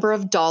number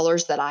of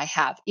dollars that I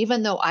have,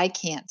 even though I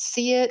can't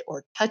see it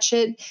or touch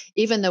it,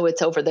 even though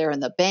it's over there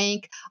in the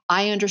bank,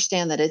 I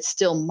understand that it's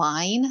still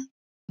mine.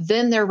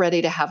 Then they're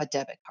ready to have a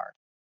debit card.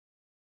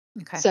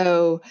 Okay.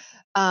 So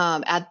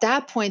at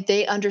that point,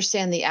 they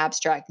understand the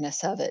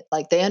abstractness of it.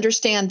 Like they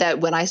understand that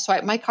when I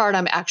swipe my card,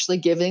 I'm actually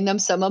giving them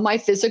some of my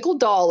physical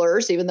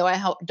dollars, even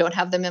though don't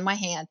have them in my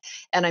hand,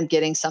 and I'm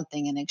getting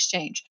something in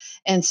exchange.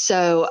 And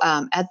so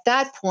at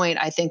that point,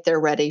 I think they're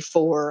ready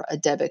for a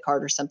debit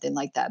card or something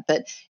like that.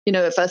 But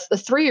if a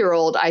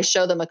 3-year-old, I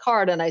show them a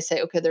card and I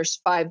say, okay, there's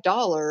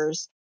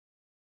 $5.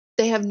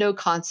 They have no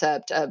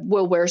concept of,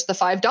 well, where's the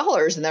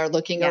 $5? And they're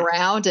looking Yeah.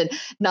 around and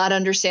not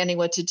understanding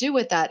what to do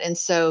with that. And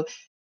so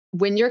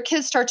when your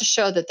kids start to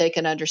show that they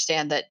can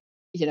understand that,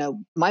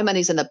 my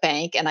money's in the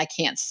bank and I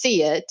can't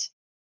see it,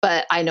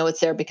 but I know it's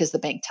there because the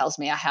bank tells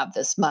me I have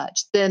this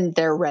much, then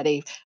they're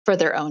ready for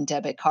their own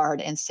debit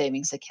card and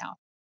savings account.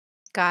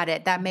 Got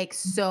it. That makes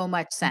so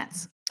much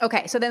sense.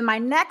 Okay. So then my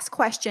next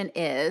question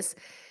is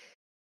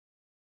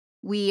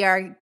we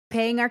are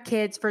paying our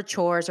kids for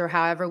chores or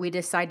however we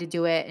decide to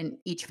do it, and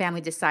each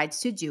family decides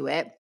to do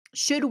it.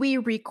 Should we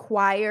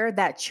require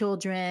that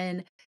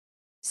children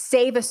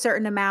save a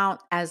certain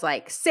amount as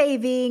like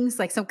savings,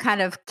 like some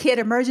kind of kid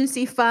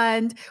emergency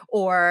fund,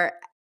 or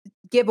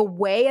give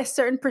away a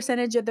certain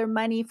percentage of their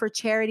money for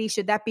charity?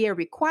 Should that be a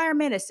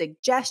requirement, a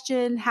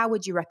suggestion? How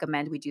would you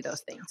recommend we do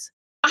those things?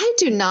 I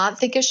do not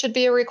think it should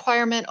be a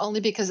requirement only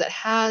because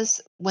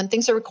when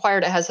things are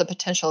required, it has the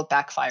potential of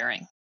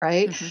backfiring.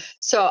 Right. Mhm.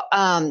 So,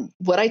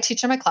 what I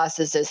teach in my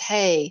classes is,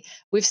 hey,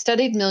 we've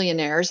studied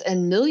millionaires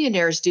and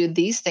millionaires do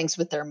these things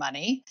with their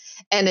money.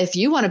 And if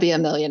you want to be a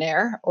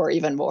millionaire or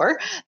even more,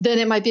 then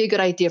it might be a good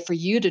idea for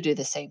you to do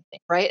the same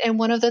thing. Right. And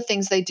one of the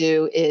things they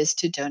do is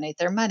to donate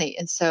their money.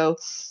 And so,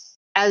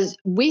 as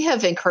we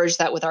have encouraged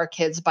that with our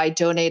kids by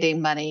donating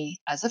money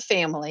as a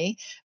family,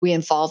 we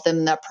involve them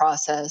in that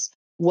process.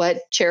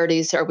 What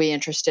charities are we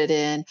interested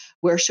in?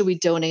 Where should we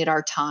donate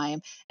our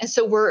time? And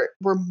so we're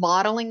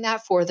modeling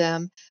that for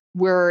them.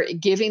 We're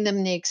giving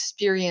them the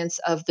experience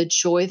of the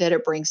joy that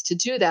it brings to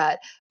do that,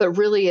 but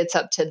really it's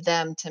up to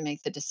them to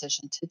make the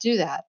decision to do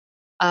that.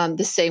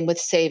 The same with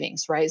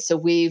savings, right? So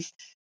we've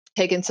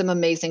taken some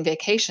amazing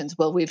vacations.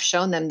 Well, we've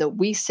shown them that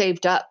we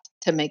saved up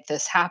to make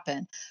this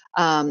happen.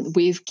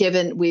 We've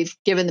given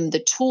them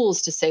the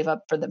tools to save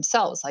up for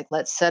themselves. Like,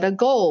 let's set a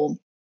goal,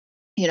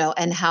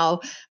 and how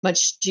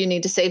much do you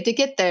need to save to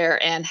get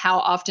there, and how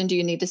often do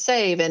you need to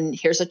save, and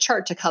here's a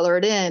chart to color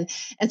it in.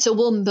 And so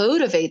we'll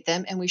motivate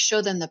them and we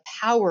show them the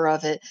power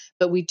of it,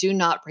 but we do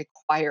not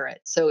require it.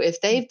 So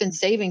if they've been Mhm.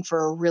 saving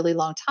for a really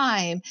long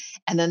time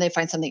and then they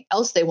find something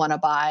else they want to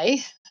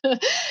buy, Yeah.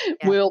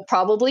 we'll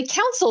probably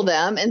counsel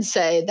them and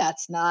say,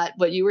 that's not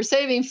what you were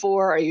saving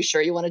for. Are you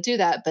sure you want to do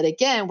that? But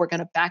again, we're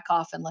going to back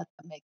off and let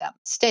them make that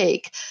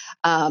mistake,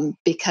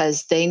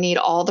 because they need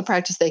all the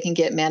practice they can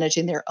get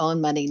managing their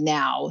own money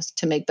now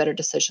to make better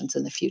decisions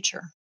in the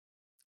future.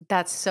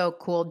 That's so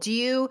cool. Do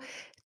you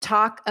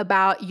talk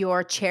about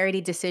your charity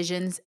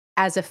decisions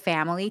as a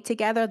family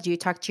together? Do you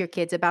talk to your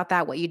kids about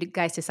that? What you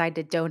guys decide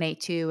to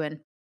donate to and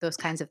those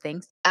kinds of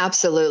things?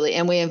 Absolutely.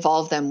 And we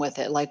involve them with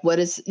it. Like,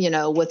 what's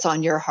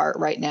on your heart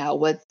right now?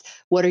 What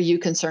are you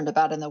concerned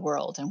about in the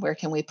world? And where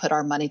can we put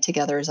our money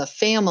together as a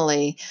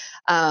family,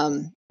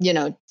 um, you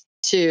know,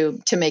 to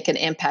make an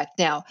impact?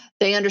 Now,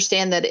 they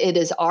understand that it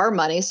is our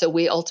money, so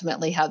we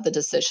ultimately have the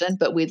decision,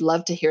 but we'd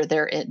love to hear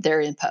their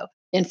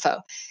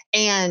info.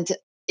 And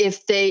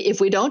if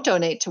we don't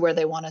donate to where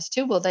they want us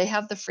to, well, they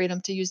have the freedom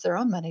to use their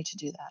own money to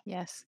do that.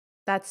 Yes.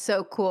 That's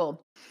so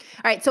cool.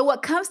 All right. So,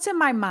 what comes to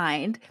my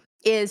mind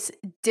is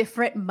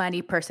different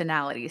money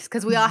personalities,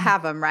 because we all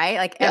have them, right?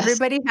 Like, Yes.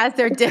 everybody has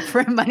their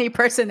different money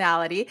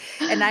personality,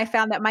 and I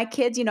found that my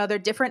kids, they're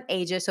different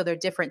ages, so they're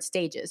different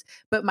stages,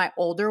 but my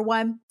older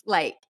one,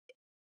 like,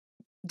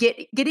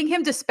 getting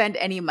him to spend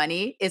any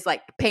money is,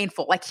 like,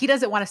 painful. Like, he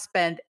doesn't wanna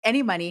spend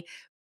any money,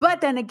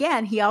 but then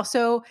again, he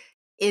also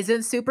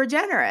isn't super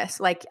generous.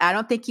 Like, I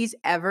don't think he's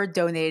ever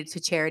donated to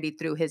charity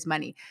through his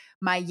money.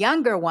 My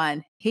younger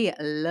one, he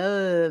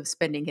loves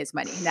spending his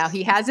money. Now,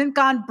 he hasn't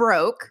gone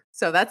broke,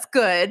 so that's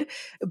good,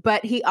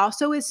 but he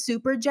also is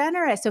super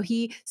generous. So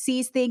he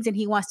sees things and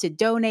he wants to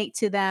donate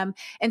to them.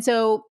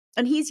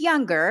 And he's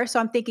younger, so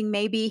I'm thinking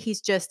maybe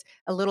he's just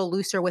a little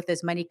looser with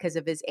his money because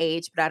of his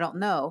age, but I don't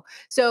know.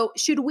 So,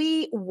 should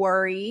we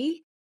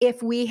worry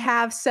if we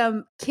have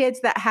some kids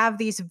that have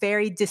these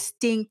very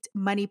distinct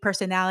money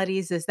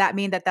personalities? Does that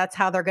mean that that's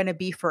how they're going to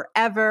be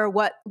forever?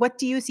 What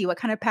do you see? What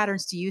kind of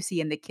patterns do you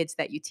see in the kids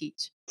that you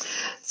teach?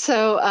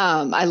 So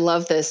I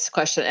love this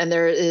question. And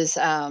there is,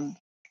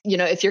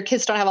 if your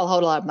kids don't have a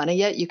whole lot of money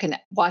yet, you can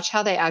watch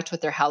how they act with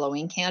their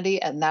Halloween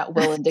candy, and that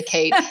will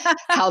indicate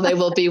how they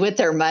will be with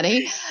their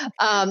money.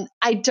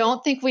 I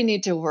don't think we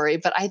need to worry,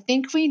 but I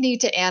think we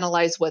need to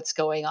analyze what's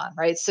going on,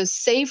 right? So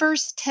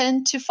savers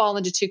tend to fall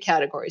into two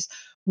categories.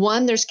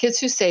 One, there's kids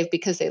who save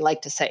because they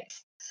like to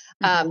save.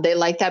 Mhm. They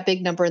like that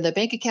big number in the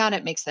bank account.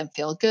 It makes them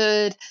feel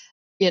good,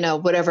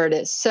 whatever it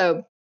is.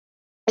 So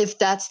if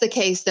that's the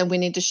case, then we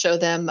need to show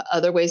them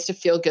other ways to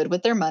feel good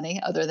with their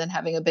money other than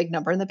having a big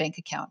number in the bank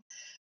account.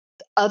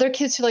 Other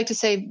kids who like to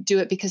save do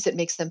it because it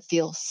makes them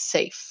feel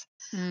safe.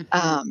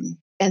 Mhm.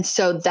 And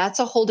so that's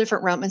a whole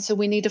different realm. And so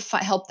we need to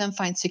help them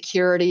find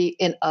security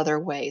in other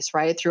ways,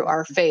 right? Through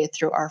our Mhm. faith,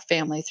 through our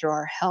family, through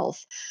our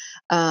health.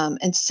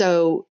 And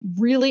so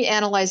really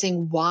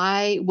analyzing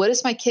what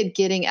is my kid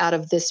getting out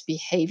of this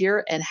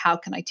behavior, and how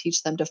can I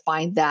teach them to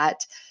find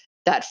that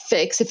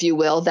fix, if you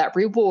will, that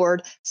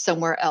reward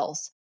somewhere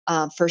else.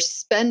 For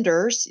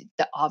spenders,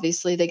 that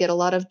obviously they get a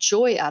lot of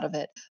joy out of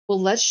it. Well,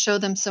 let's show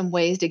them some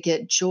ways to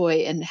get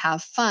joy and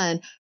have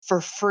fun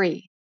for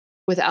free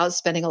without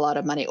spending a lot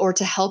of money, or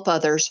to help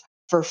others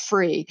for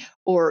free,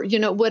 or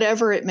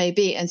whatever it may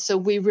be. And so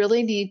we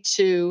really need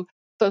to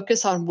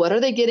focus on what are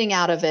they getting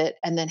out of it,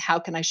 and then how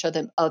can I show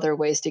them other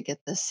ways to get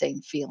the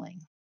same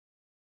feeling.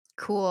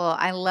 Cool.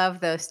 I love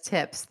those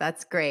tips.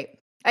 That's great.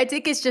 I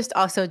think it's just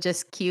also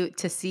just cute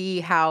to see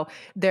how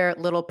their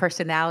little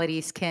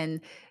personalities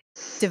can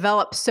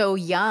develop so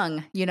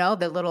young,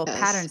 the little Yes.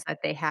 patterns that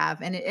they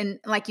have. And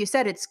like you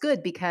said, it's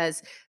good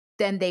because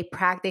then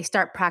they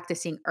start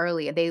practicing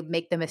early and they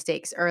make the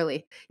mistakes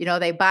early.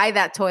 They buy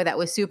that toy that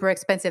was super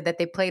expensive that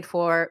they played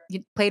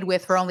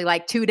with for only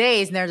like 2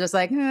 days, and they're just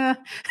like, Yes.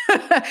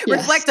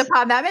 reflect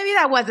upon that. Maybe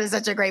that wasn't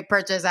such a great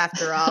purchase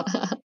after all.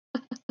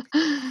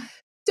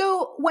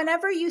 So,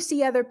 whenever you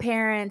see other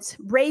parents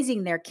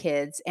raising their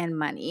kids and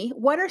money,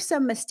 what are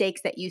some mistakes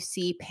that you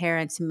see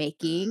parents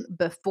making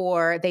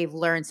before they've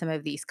learned some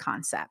of these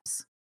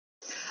concepts?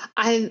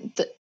 I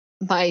th-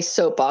 my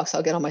soapbox,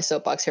 I'll get on my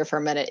soapbox here for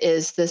a minute,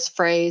 is this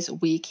phrase,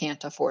 we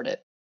can't afford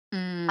it.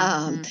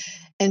 Um, Mhm.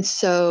 and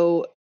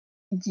so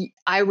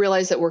I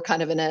realize that we're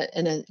kind of in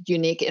a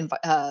unique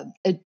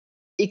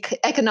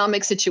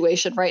economic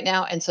situation right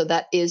now, and so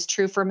that is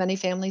true for many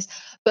families.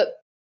 But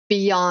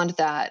beyond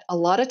that, a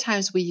lot of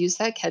times we use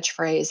that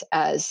catchphrase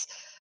as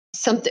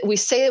something we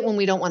say it when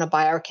we don't want to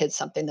buy our kids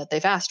something that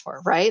they've asked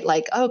for, right?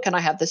 Like, oh, can I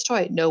have this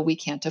toy? No, we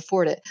can't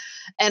afford it.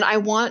 And I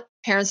want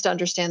parents to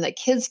understand that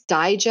kids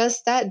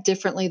digest that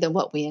differently than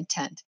what we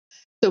intend.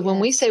 So when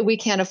we Yes. say we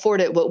can't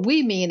afford it, what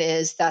we mean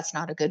is that's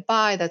not a good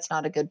buy, that's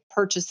not a good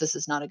purchase, this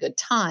is not a good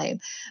time.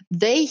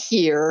 They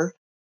hear,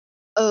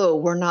 oh,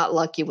 we're not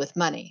lucky with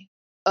money.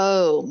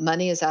 Oh,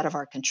 money is out of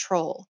our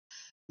control.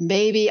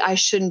 Maybe I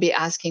shouldn't be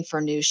asking for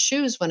new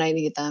shoes when I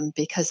need them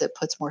because it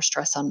puts more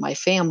stress on my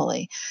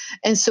family.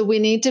 And so we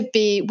need to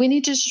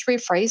just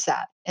rephrase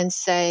that and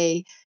say,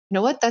 you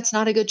know what, that's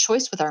not a good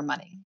choice with our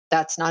money.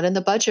 That's not in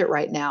the budget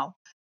right now.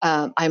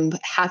 I'm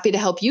happy to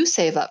help you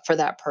save up for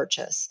that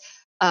purchase.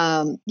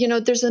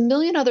 There's a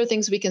million other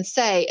things we can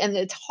say, and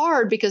it's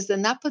hard because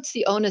then that puts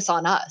the onus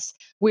on us.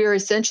 We're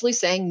essentially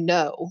saying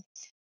no,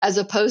 as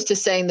opposed to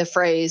saying the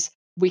phrase,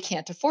 we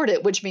can't afford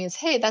it, which means,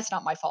 hey, that's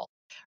not my fault.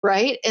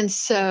 Right. And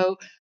so,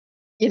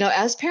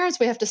 as parents,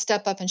 we have to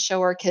step up and show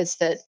our kids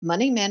that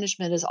money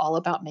management is all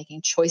about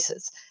making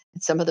choices.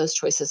 And some of those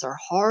choices are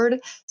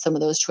hard. Some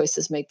of those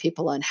choices make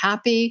people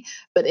unhappy.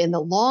 But in the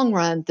long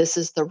run, this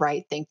is the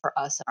right thing for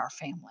us and our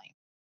family.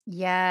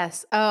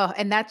 Yes. Oh,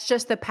 and that's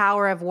just the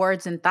power of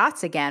words and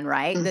thoughts again,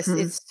 right? This Hmm.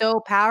 is so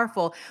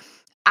powerful.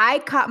 I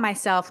caught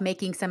myself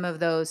making some of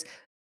those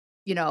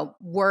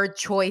word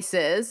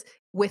choices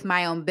with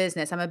my own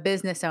business. I'm a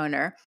business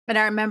owner. And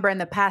I remember in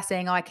the past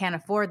saying, oh, I can't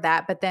afford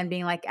that. But then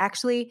being like,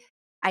 actually,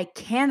 I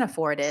can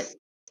afford it.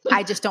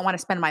 I just don't want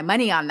to spend my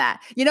money on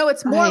that.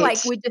 It's more Right.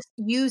 like we just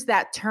use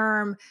that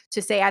term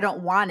to say, I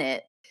don't want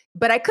it,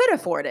 but I could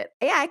afford it.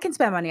 Yeah, I can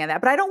spend money on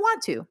that, but I don't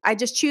want to. I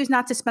just choose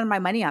not to spend my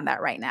money on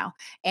that right now.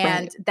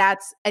 And Right.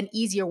 that's an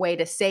easier way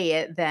to say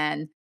it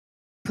than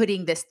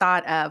putting this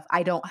thought of,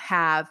 I don't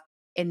have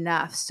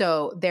enough.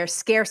 So there's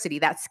scarcity,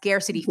 that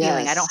scarcity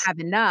feeling. I don't Yes. have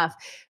enough.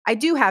 I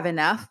do have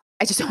enough.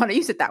 I just don't want to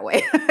use it that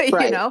way, you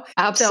Right. know?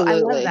 So I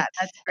love Absolutely. that.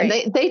 That's And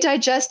great. they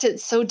digest it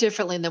so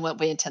differently than what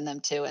we intend them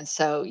to. And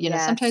so,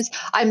 Yes. sometimes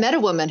I met a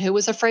woman who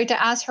was afraid to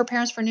ask her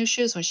parents for new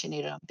shoes when she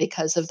needed them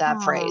because of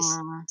that phrase.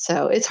 Aw.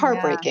 So it's Yeah.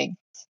 heartbreaking.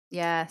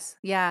 Yes.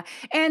 Yeah.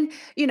 And,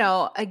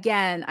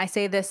 again, I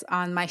say this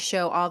on my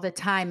show all the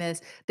time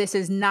is this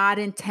is not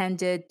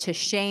intended to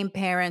shame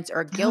parents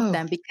or guilt No.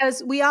 them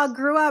because we all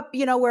grew up,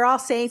 we're all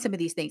saying some of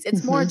these things.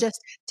 It's more Hmm. just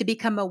to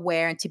become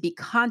aware and to be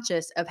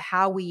conscious of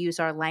how we use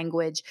our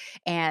language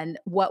and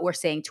what we're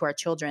saying to our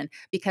children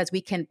because we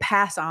can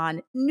pass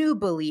on new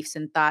beliefs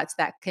and thoughts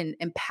that can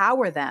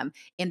empower them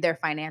in their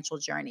financial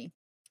journey.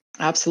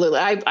 Absolutely.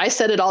 I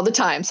said it all the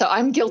time. So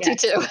I'm guilty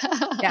Yes. too.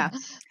 Yeah.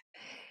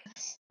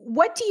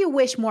 What do you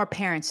wish more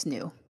parents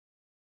knew?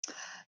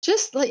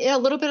 Just like a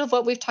little bit of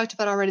what we've talked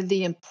about already,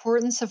 the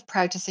importance of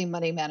practicing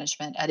money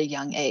management at a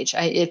young age.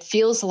 It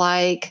feels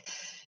like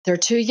they're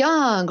too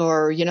young,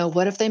 or,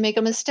 what if they make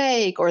a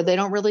mistake or they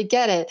don't really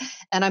get it?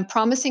 And I'm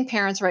promising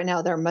parents right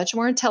now, they're much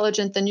more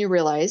intelligent than you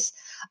realize.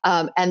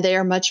 And they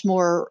are much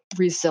more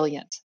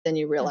resilient than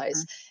you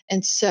realize. Mhm.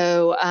 And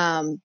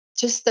so,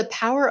 just the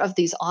power of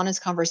these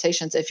honest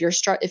conversations. If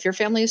your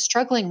family is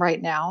struggling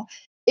right now,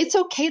 it's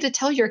okay to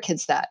tell your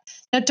kids that.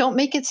 Now, don't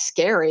make it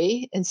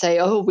scary and say,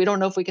 "Oh, we don't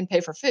know if we can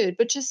pay for food,"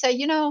 but just say,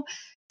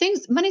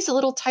 things money's a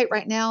little tight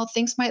right now.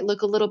 Things might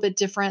look a little bit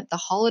different. The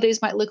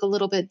holidays might look a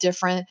little bit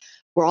different.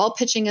 We're all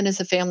pitching in as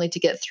a family to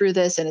get through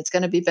this, and it's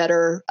going to be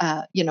better.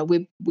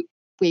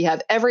 We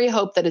have every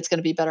hope that it's going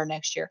to be better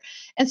next year.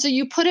 And so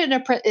you put it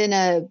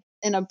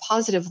in a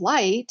positive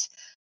light,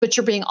 but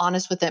you're being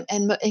honest with them.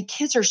 And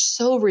kids are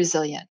so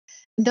resilient.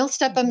 They'll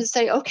step up Mhm. and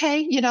say,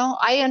 "Okay,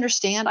 I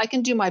understand. I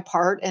can do my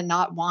part and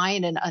not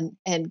whine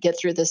and get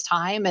through this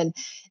time." And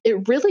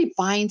it really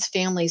binds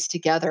families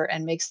together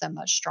and makes them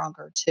much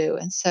stronger too.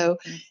 And so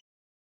Mhm.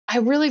 I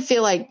really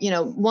feel like,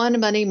 one,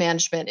 money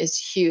management is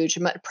huge.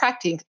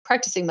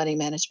 Practicing money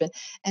management,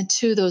 and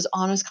two, those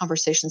honest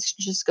conversations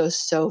just go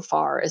so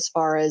far as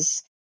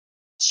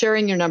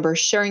sharing your numbers,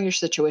 sharing your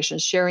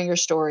situations, sharing your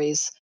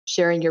stories,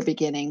 sharing your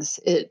beginnings.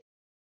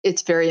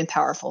 It's very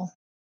powerful.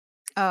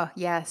 Oh,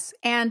 yes.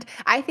 And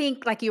I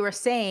think, like you were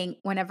saying,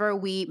 whenever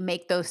we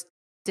make those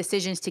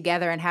decisions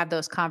together and have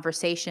those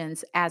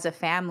conversations as a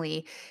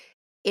family,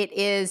 it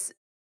is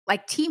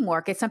like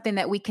teamwork. It's something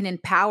that we can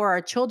empower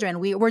our children.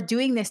 We're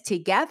doing this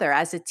together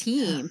as a Yeah.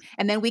 team.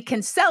 And then we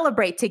can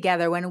celebrate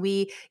together when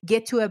we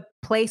get to a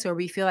place where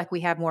we feel like we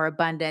have more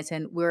abundance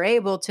and we're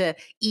able to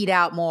eat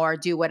out more,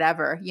 do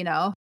whatever.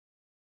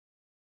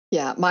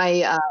 Yeah,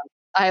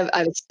 I have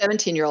a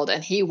 17-year-old,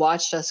 and he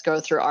watched us go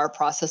through our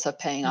process of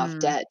paying off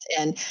Mm, debt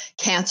and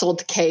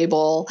canceled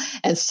cable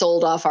and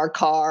sold off our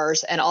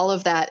cars and all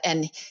of that.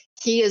 And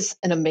he is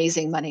an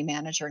amazing money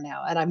manager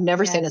now. And I've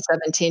never seen a yes.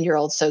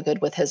 17-year-old so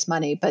good with his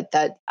money, but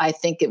that I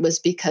think it was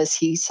because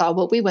he saw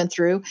what we went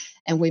through,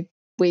 and we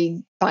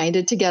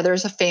binded together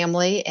as a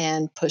family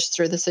and pushed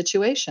through the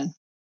situation.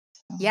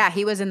 So, Yeah,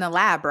 he was in the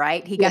lab,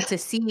 right? He yeah. got to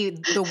see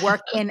the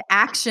work in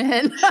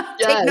action. Take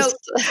Yes.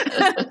 notes.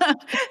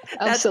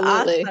 That's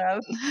Absolutely.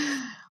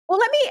 awesome. Well,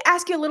 let me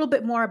ask you a little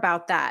bit more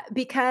about that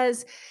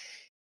because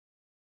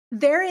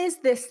there is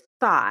this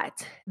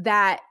thought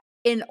that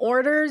in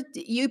order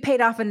you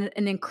paid off an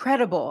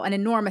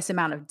enormous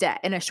amount of debt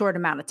in a short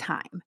amount of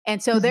time.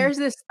 And so Mhm. there's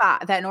this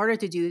thought that in order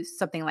to do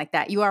something like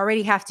that, you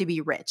already have to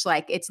be rich.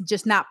 Like it's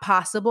just not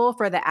possible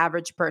for the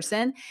average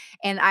person.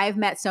 And I've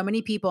met so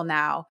many people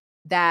now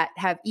that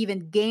have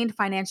even gained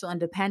financial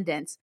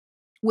independence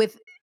with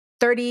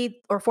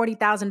 30 or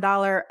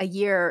 $40,000 a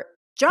year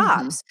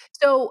Mhm. jobs.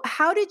 So,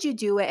 how did you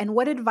do it and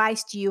what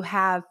advice do you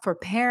have for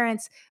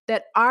parents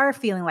that are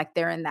feeling like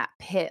they're in that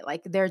pit,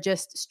 like they're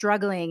just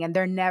struggling and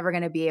they're never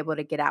going to be able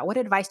to get out? What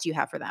advice do you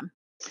have for them?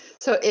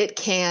 So it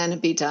can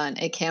be done.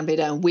 It can be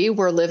done. We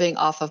were living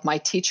off of my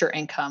teacher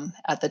income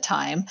at the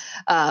time.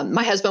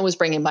 My husband was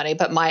bringing money,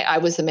 but I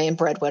was the main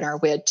breadwinner.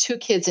 We had two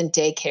kids in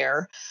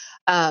daycare.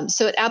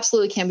 So it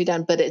absolutely can be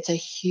done, but it's a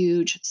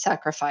huge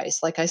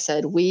sacrifice. Like I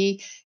said,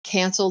 we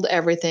canceled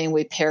everything.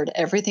 We pared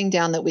everything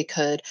down that we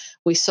could.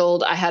 We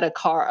sold, I had a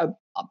car,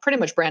 a pretty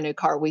much brand new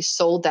car. We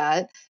sold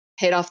that,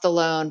 paid off the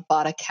loan,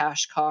 bought a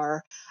cash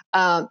car.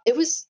 It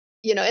was,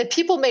 and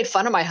people made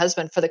fun of my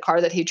husband for the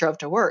car that he drove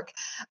to work.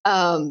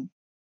 Um,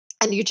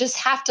 and you just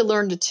have to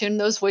learn to tune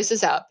those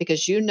voices out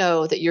because you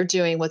know that you're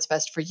doing what's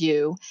best for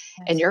you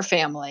and Yes. your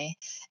family,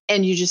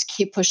 and you just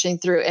keep pushing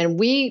through. And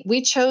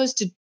we chose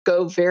to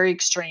go very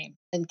extreme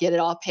and get it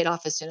all paid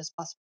off as soon as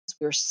possible because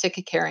we were sick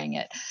of carrying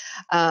it.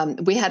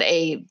 We had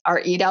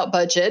our eat out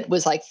budget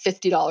was like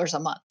 $50 a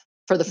month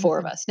for the four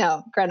of Mhm. us.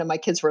 Now, granted, my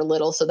kids were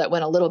little, so that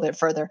went a little bit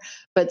further,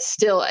 but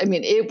still, I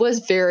mean, it was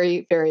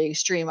very, very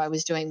extreme. I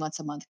was doing once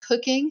a month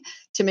cooking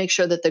to make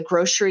sure that the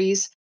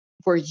groceries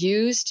were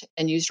used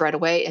and used right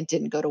away and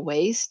didn't go to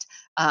waste.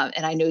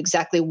 And I knew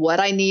exactly what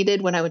I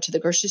needed when I went to the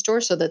grocery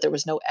store so that there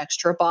was no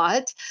extra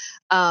bought.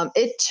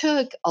 It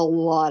took a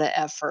lot of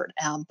effort,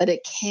 but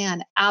it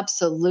can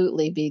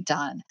absolutely be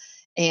done.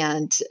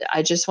 And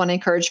I just want to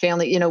encourage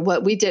family,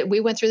 what we did, we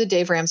went through the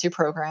Dave Ramsey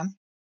program.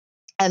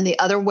 And the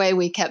other way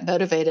we kept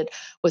motivated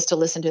was to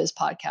listen to his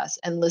podcast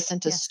and listen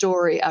to Yes.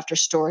 story after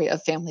story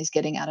of families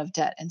getting out of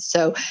debt. And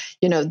so,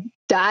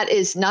 that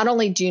is, not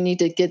only do you need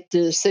to get the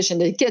decision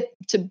to get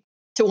to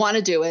want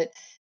to do it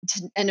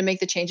and to make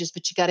the changes,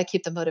 but you got to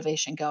keep the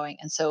motivation going.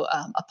 And so,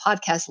 a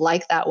podcast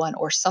like that one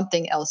or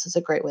something else is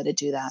a great way to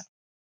do that.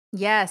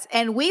 Yes,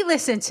 and we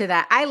listen to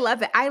that. I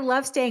love it. I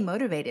love staying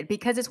motivated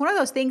because it's one of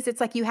those things, it's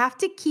like you have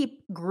to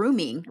keep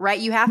grooming, right?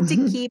 You have to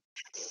Mhm. keep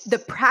the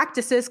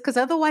practices because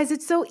otherwise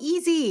it's so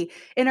easy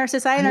in our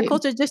society and our Right.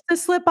 culture just to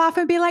slip off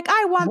and be like,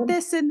 "I want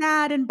this and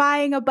that," and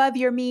buying above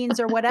your means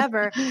or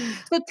whatever.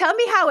 So tell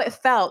me how it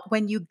felt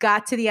when you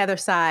got to the other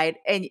side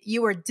and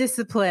you were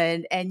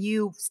disciplined and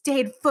you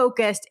stayed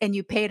focused and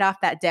you paid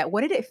off that debt.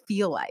 What did it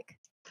feel like?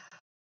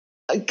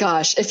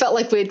 Gosh, it felt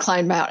like we had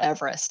climbed Mount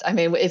Everest. I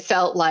mean, it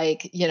felt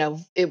like,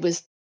 it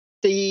was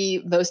the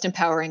most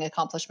empowering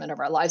accomplishment of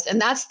our lives. And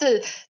that's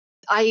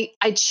I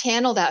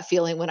channel that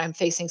feeling when I'm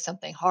facing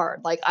something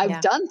hard. Like I've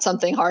Yeah. done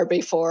something hard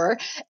before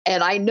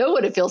and I know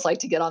what it feels like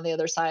to get on the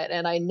other side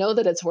and I know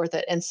that it's worth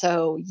it. And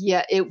so,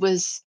 yeah, it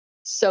was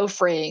so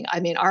freeing. I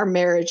mean, our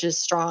marriage is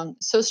strong,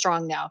 so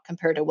strong now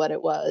compared to what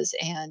it was.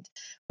 And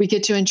we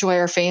get to enjoy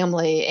our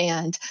family.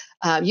 And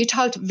you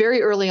talked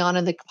very early on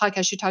in the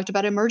podcast, you talked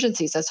about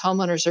emergencies as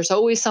homeowners. There's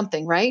always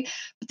something, right?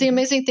 But the Mhm.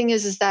 amazing thing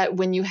is that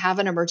when you have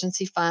an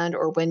emergency fund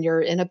or when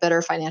you're in a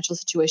better financial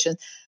situation,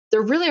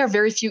 there really are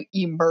very few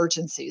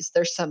emergencies.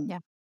 There's some Yeah.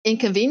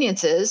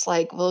 inconveniences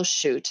like, well,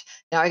 shoot,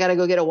 now I got to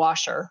go get a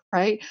washer,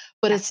 right?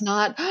 But Yeah. it's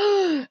not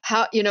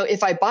how,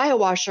 if I buy a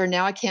washer,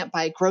 now I can't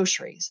buy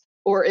groceries.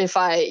 Or if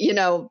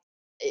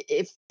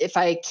if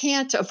I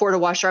can't afford a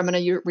washer, I'm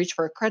going to reach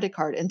for a credit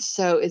card. And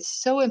so it's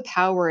so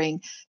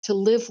empowering to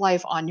live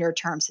life on your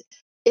terms.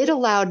 It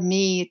allowed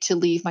me to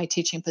leave my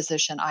teaching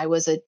position. I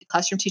was a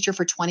classroom teacher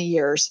for 20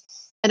 years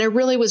and I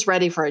really was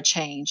ready for a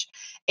change.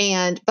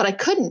 But I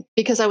couldn't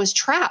because I was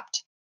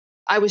trapped.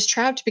 I was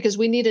trapped because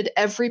we needed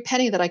every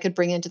penny that I could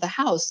bring into the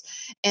house.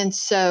 And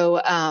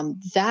so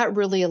that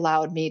really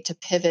allowed me to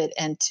pivot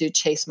and to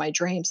chase my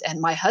dreams. And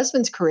my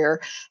husband's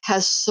career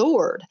has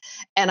soared.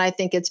 And I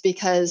think it's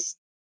because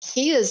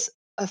he is,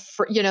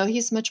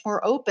 he's much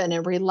more open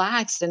and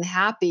relaxed and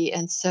happy.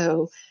 And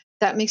so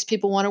that makes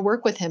people want to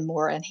work with him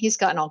more. And he's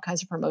gotten all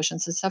kinds of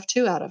promotions and stuff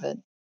too out of it.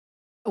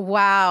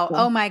 Wow. So,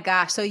 Oh my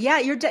gosh. So yeah,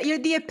 you're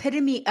the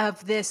epitome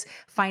of this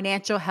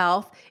financial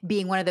health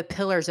being one of the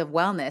pillars of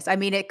wellness. I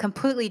mean, it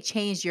completely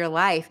changed your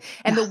life.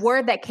 And yeah. the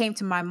word that came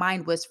to my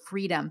mind was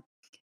freedom.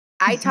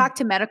 I Mhm. talk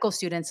to medical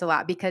students a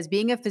lot because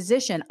being a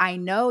physician, I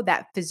know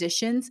that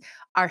physicians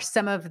are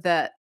some of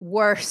the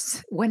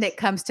worst when it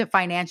comes to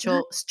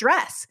financial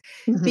stress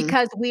Mhm.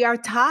 because we are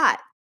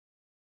taught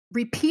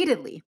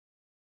repeatedly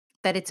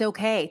that it's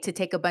okay to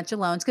take a bunch of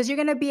loans because you're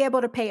going to be able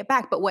to pay it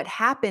back. But what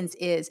happens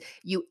is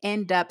you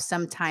end up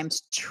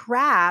sometimes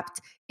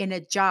trapped in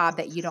a job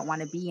that you don't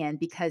want to be in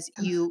because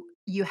you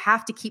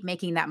have to keep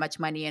making that much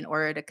money in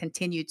order to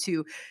continue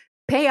to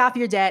pay off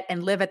your debt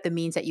and live at the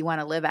means that you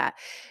want to live at.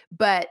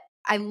 But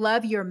I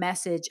love your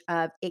message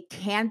of it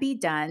can be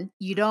done.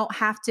 You don't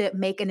have to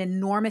make an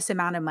enormous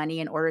amount of money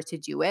in order to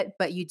do it,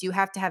 but you do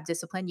have to have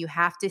discipline. You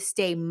have to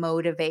stay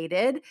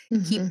motivated,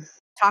 keep Mhm.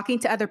 talking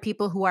to other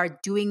people who are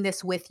doing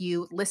this with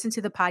you, listen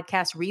to the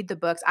podcast, read the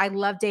books. I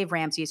love Dave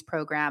Ramsey's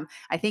program.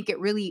 I think it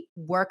really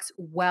works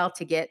well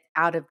to get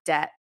out of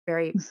debt,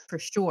 very for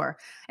sure.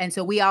 And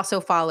so we also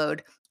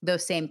followed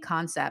those same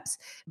concepts.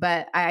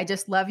 But I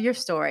just love your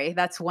story.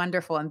 That's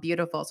wonderful and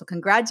beautiful. So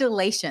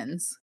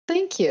congratulations.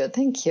 Thank you.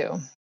 Thank you.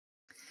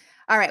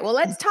 All right, well,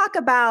 let's talk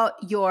about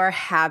your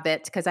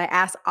habit because I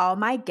ask all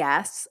my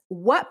guests,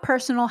 what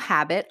personal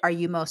habit are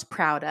you most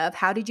proud of?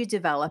 How did you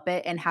develop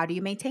it and how do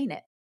you maintain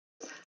it?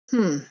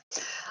 Hmm.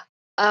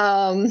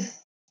 Um,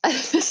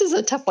 this is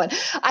a tough one.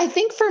 I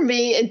think for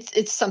me,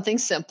 it's something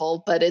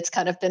simple, but it's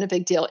kind of been a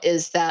big deal.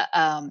 Is that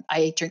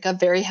I drink a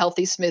very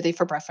healthy smoothie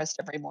for breakfast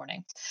every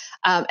morning,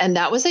 and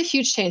that was a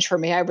huge change for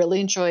me. I really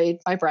enjoyed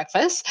my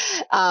breakfast,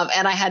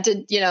 and I had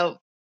to,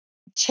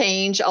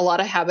 change a lot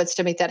of habits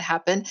to make that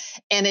happen.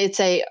 And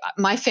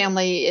my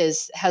family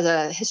is has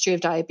a history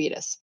of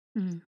diabetes.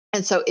 Mm,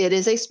 And so it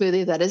is a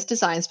smoothie that is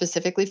designed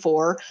specifically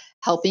for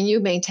helping you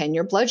maintain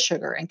your blood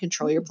sugar and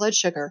control your mm, blood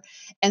sugar.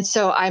 And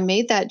so I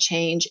made that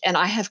change and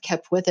I have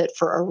kept with it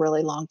for a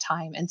really long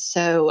time. And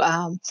so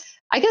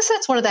I guess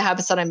that's one of the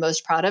habits that I'm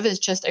most proud of is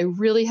just a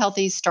really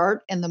healthy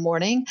start in the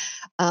morning.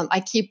 I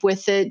keep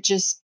with it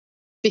just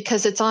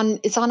because it's on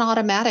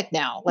automatic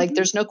now. Like mhm.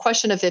 there's no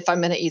question of if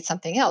I'm going to eat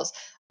something else.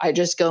 I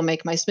just go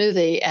make my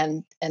smoothie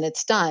and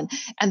it's done.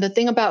 And the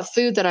thing about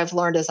food that I've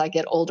learned as I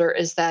get older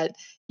is that,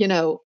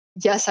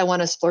 yes, I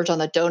want to splurge on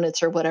the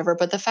donuts or whatever.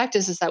 But the fact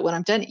is that when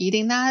I'm done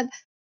eating that,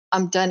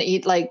 I'm done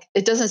eat like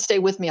it doesn't stay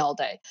with me all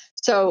day.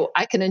 Yeah. So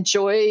I can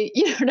enjoy,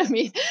 you know what I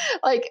mean?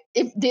 Like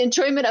if the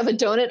enjoyment of a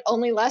donut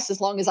only lasts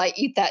as long as I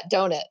eat that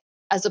donut,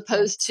 as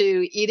opposed Yes.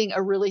 to eating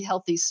a really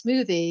healthy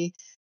smoothie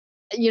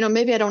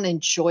maybe I don't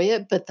enjoy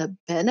it, but the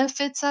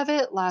benefits of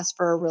it last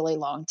for a really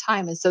long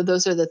time. And so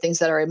those are the things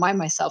that I remind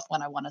myself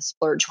when I want to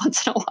splurge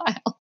once in a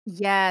while.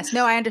 Yes.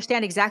 No, I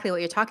understand exactly what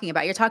you're talking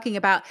about. You're talking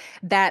about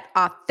that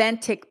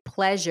authentic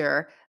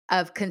pleasure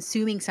of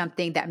consuming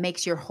something that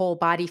makes your whole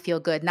body feel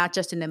good, not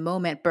just in the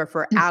moment, but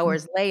for Mhm.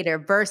 hours later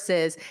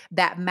versus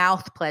that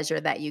mouth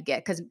pleasure that you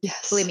get. Because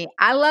believe Yes. me,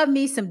 I love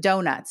me some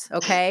donuts.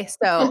 Okay.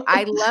 So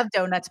I love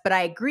donuts, but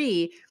I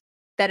agree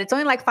that it's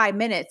only like 5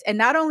 minutes. And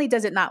not only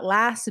does it not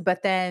last,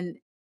 but then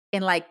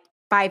in like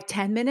 5,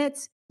 10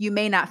 minutes, you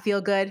may not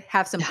feel good,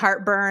 have some Yeah.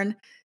 heartburn,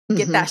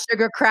 get Mhm. that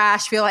sugar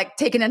crash, feel like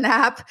taking a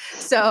nap.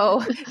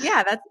 So,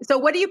 yeah, so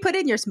what do you put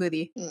in your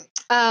smoothie?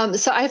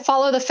 So I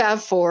follow the Fab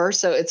Four.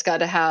 So it's got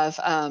to have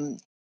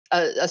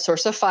a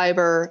source of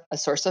fiber, a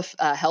source of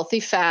healthy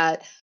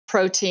fat,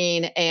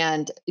 protein,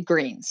 and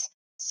greens.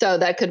 So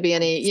that could be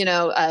any,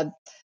 Nice.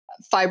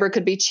 fiber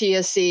could be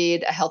chia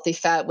seed. A healthy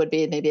fat would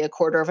be maybe a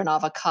quarter of an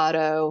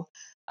avocado,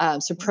 some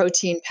Ooh.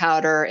 protein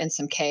powder, and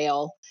some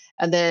kale.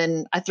 And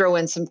then I throw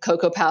in some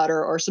cocoa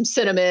powder or some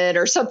cinnamon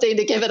or something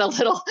to give it a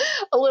little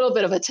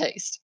bit of a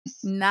taste.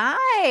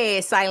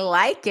 Nice. I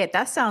like it.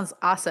 That sounds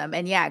awesome.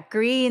 And yeah,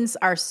 greens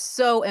are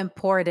so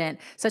important.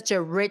 Such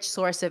a rich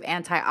source of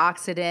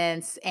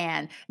antioxidants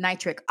and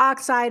nitric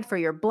oxide for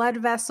your blood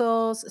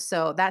vessels.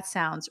 So that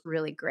sounds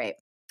really great.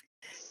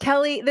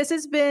 Kelly, this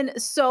has been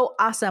so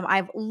awesome.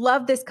 I've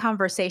loved this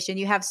conversation.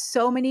 You have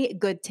so many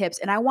good tips,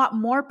 and I want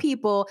more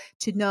people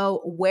to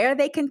know where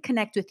they can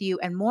connect with you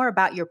and more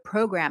about your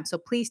program. So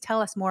please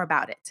tell us more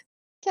about it.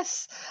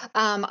 Yes.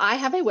 I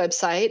have a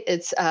website.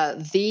 It's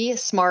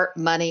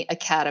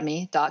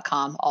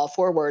thesmartmoneyacademy.com, all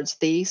four words,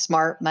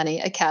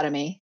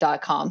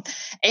 thesmartmoneyacademy.com.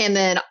 And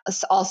then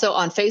also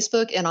on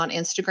Facebook and on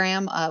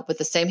Instagram with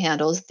the same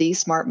handles,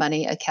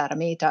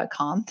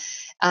 thesmartmoneyacademy.com.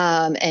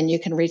 And you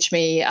can reach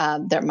me.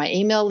 There, my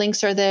email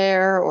links are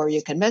there, or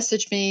you can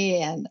message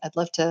me, and I'd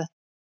love to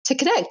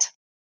connect.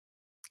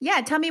 Yeah,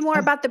 tell me more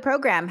So, about the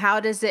program. How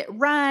does it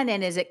run,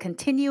 and is it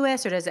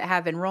continuous, or does it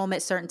have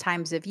enrollment certain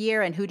times of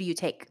year, and who do you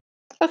take?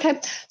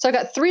 okay, so I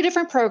got three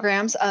different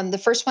programs.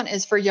 The first one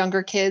is for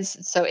younger kids,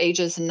 so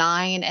ages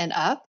 9 and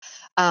up.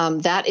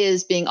 That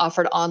is being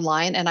offered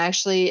online, and I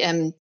actually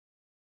am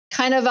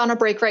kind of on a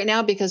break right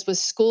now because with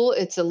school,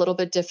 it's a little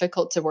bit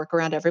difficult to work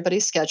around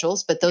everybody's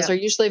schedules. But those are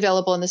Yep. usually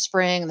available in the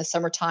spring and the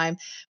summertime.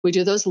 We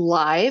do those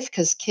live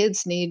because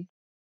kids need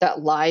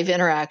that live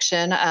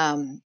interaction,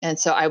 and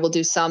so I will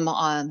do some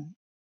on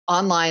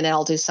online, and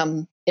I'll do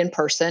some in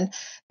person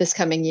this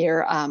coming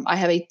year. I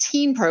have a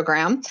teen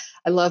program.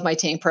 I love my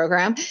teen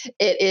program.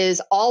 It is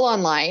all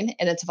online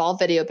and it's all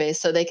video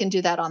based, so they can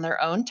do that on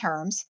their own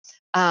terms.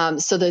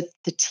 So the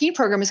teen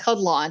program is called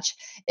Launch.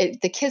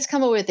 The kids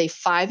come up with a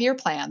 5-year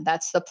plan.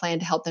 That's the plan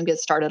to help them get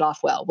started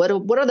off well. What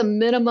are the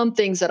minimum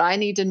things that I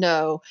need to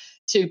know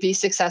to be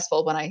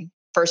successful when I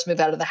first move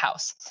out of the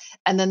house?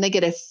 And then they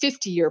get a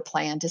 50-year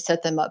plan to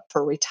set them up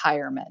for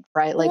retirement,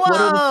 right? Like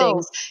what are the Whoa.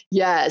 things,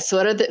 yes,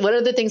 what are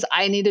the things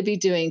I need to be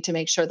doing to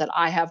make sure that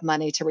I have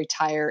money to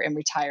retire and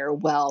retire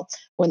well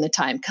when the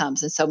time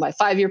comes? And so my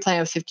 5-year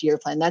plan, 50-year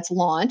plan, that's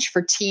Launch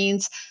for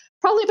teens,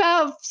 probably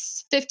about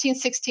 15,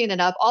 16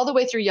 and up, all the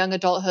way through young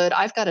adulthood.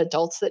 I've got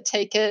adults that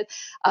take it.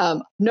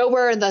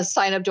 Nowhere in the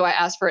sign up do I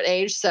ask for an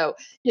age. So,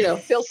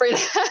 feel free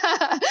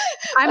to.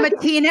 I'm a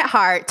teen at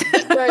heart.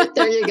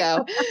 There you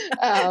go.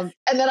 And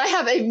then I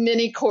have a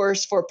mini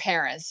course for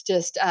parents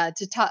just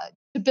to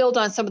build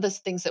on some of the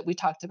things that we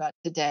talked about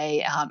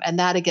today. And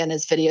that again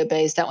is video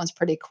based. That one's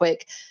pretty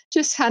quick.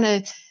 Just kind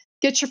of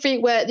get your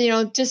feet wet,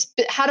 just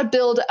how to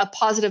build a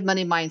positive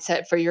money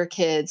mindset for your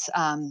kids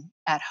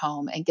at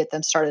home and get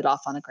them started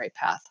off on a great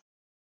path.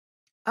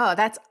 Oh,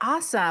 that's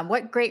awesome.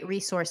 What great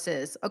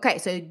resources. Okay,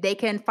 so they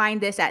can find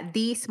this at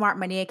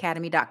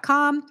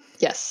thesmartmoneyacademy.com.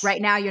 Yes,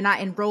 Right now, you're not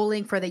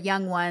enrolling for the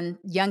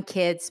young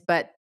kids,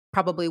 but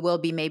probably will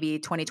be maybe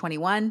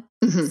 2021.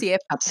 hmm, See if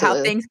how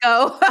absolutely. things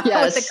go with the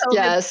Yes, COVID.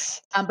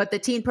 yes. But the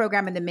teen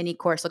program and the mini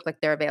course look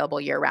like they're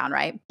available year round,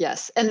 right?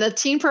 Yes. And the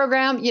teen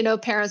program,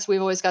 parents,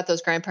 we've always got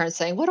those grandparents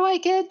saying, "What do I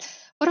get?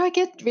 What do I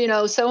get,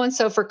 so and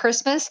so for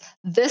Christmas?"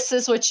 This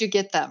is what you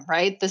get them,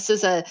 right? This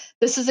is a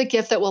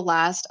gift that will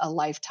last a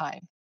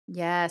lifetime.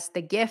 Yes,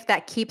 the gift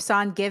that keeps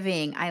on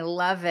giving. I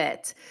love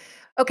it.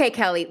 Okay,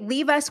 Kelly,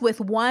 leave us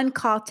with one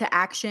call to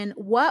action.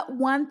 What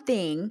one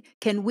thing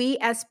can we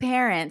as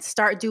parents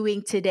start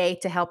doing today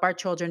to help our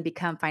children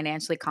become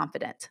financially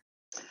confident?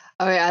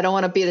 Okay, I don't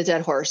want to beat a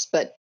dead horse,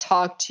 but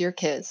talk to your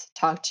kids.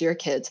 Talk to your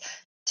kids.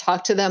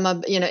 Talk to them,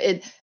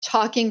 it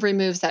talking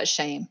removes that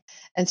shame.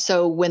 And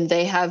so when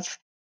they have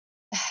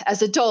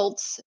as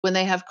adults, when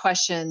they have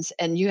questions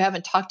and you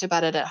haven't talked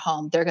about it at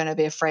home, they're going to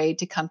be afraid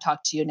to come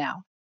talk to you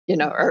now,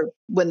 Mhm. or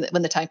when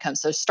the time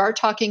comes. So start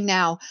talking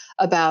now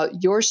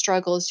about your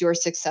struggles, your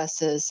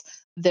successes,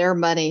 their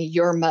money,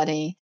 your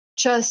money.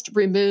 Just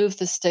remove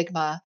the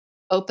stigma,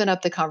 open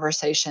up the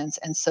conversations.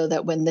 And so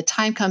that when the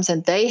time comes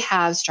and they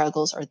have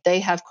struggles or they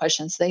have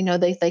questions, they know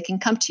they can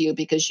come to you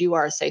because you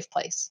are a safe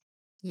place.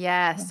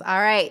 Yes. All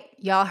right.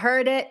 Y'all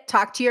heard it.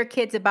 Talk to your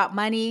kids about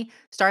money.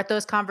 Start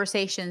those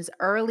conversations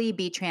early.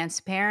 Be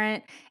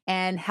transparent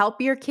and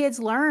help your kids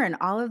learn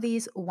all of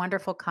these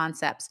wonderful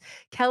concepts.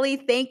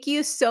 Keli, thank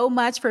you so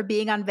much for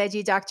being on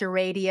Veggie Doctor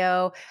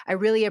Radio. I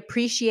really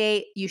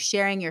appreciate you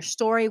sharing your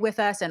story with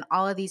us and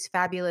all of these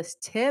fabulous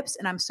tips.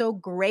 And I'm so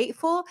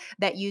grateful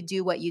that you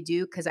do what you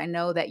do because I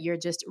know that you're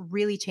just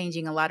really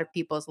changing a lot of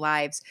people's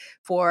lives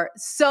for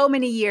so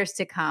many years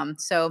to come.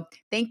 So,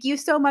 thank you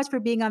so much for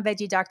being on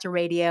Veggie Doctor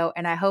Radio,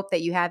 and I hope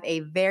that you have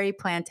a very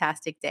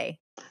plantastic day.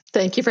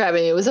 Thank you for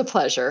having me. It was a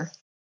pleasure.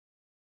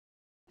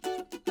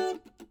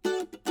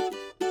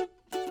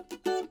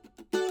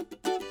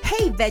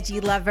 Hey,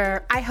 Veggie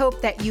lover, I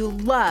hope that you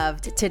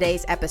loved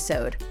today's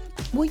episode.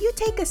 Will you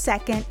take a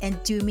second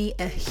and do me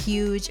a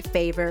huge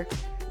favor?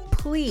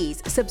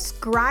 Please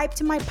subscribe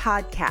to my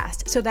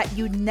podcast so that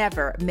you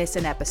never miss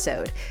an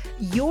episode.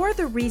 You're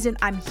the reason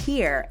I'm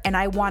here, and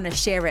I want to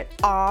share it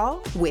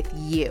all with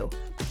you.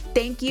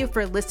 Thank you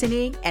for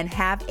listening and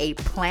have a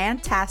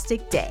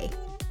plantastic day.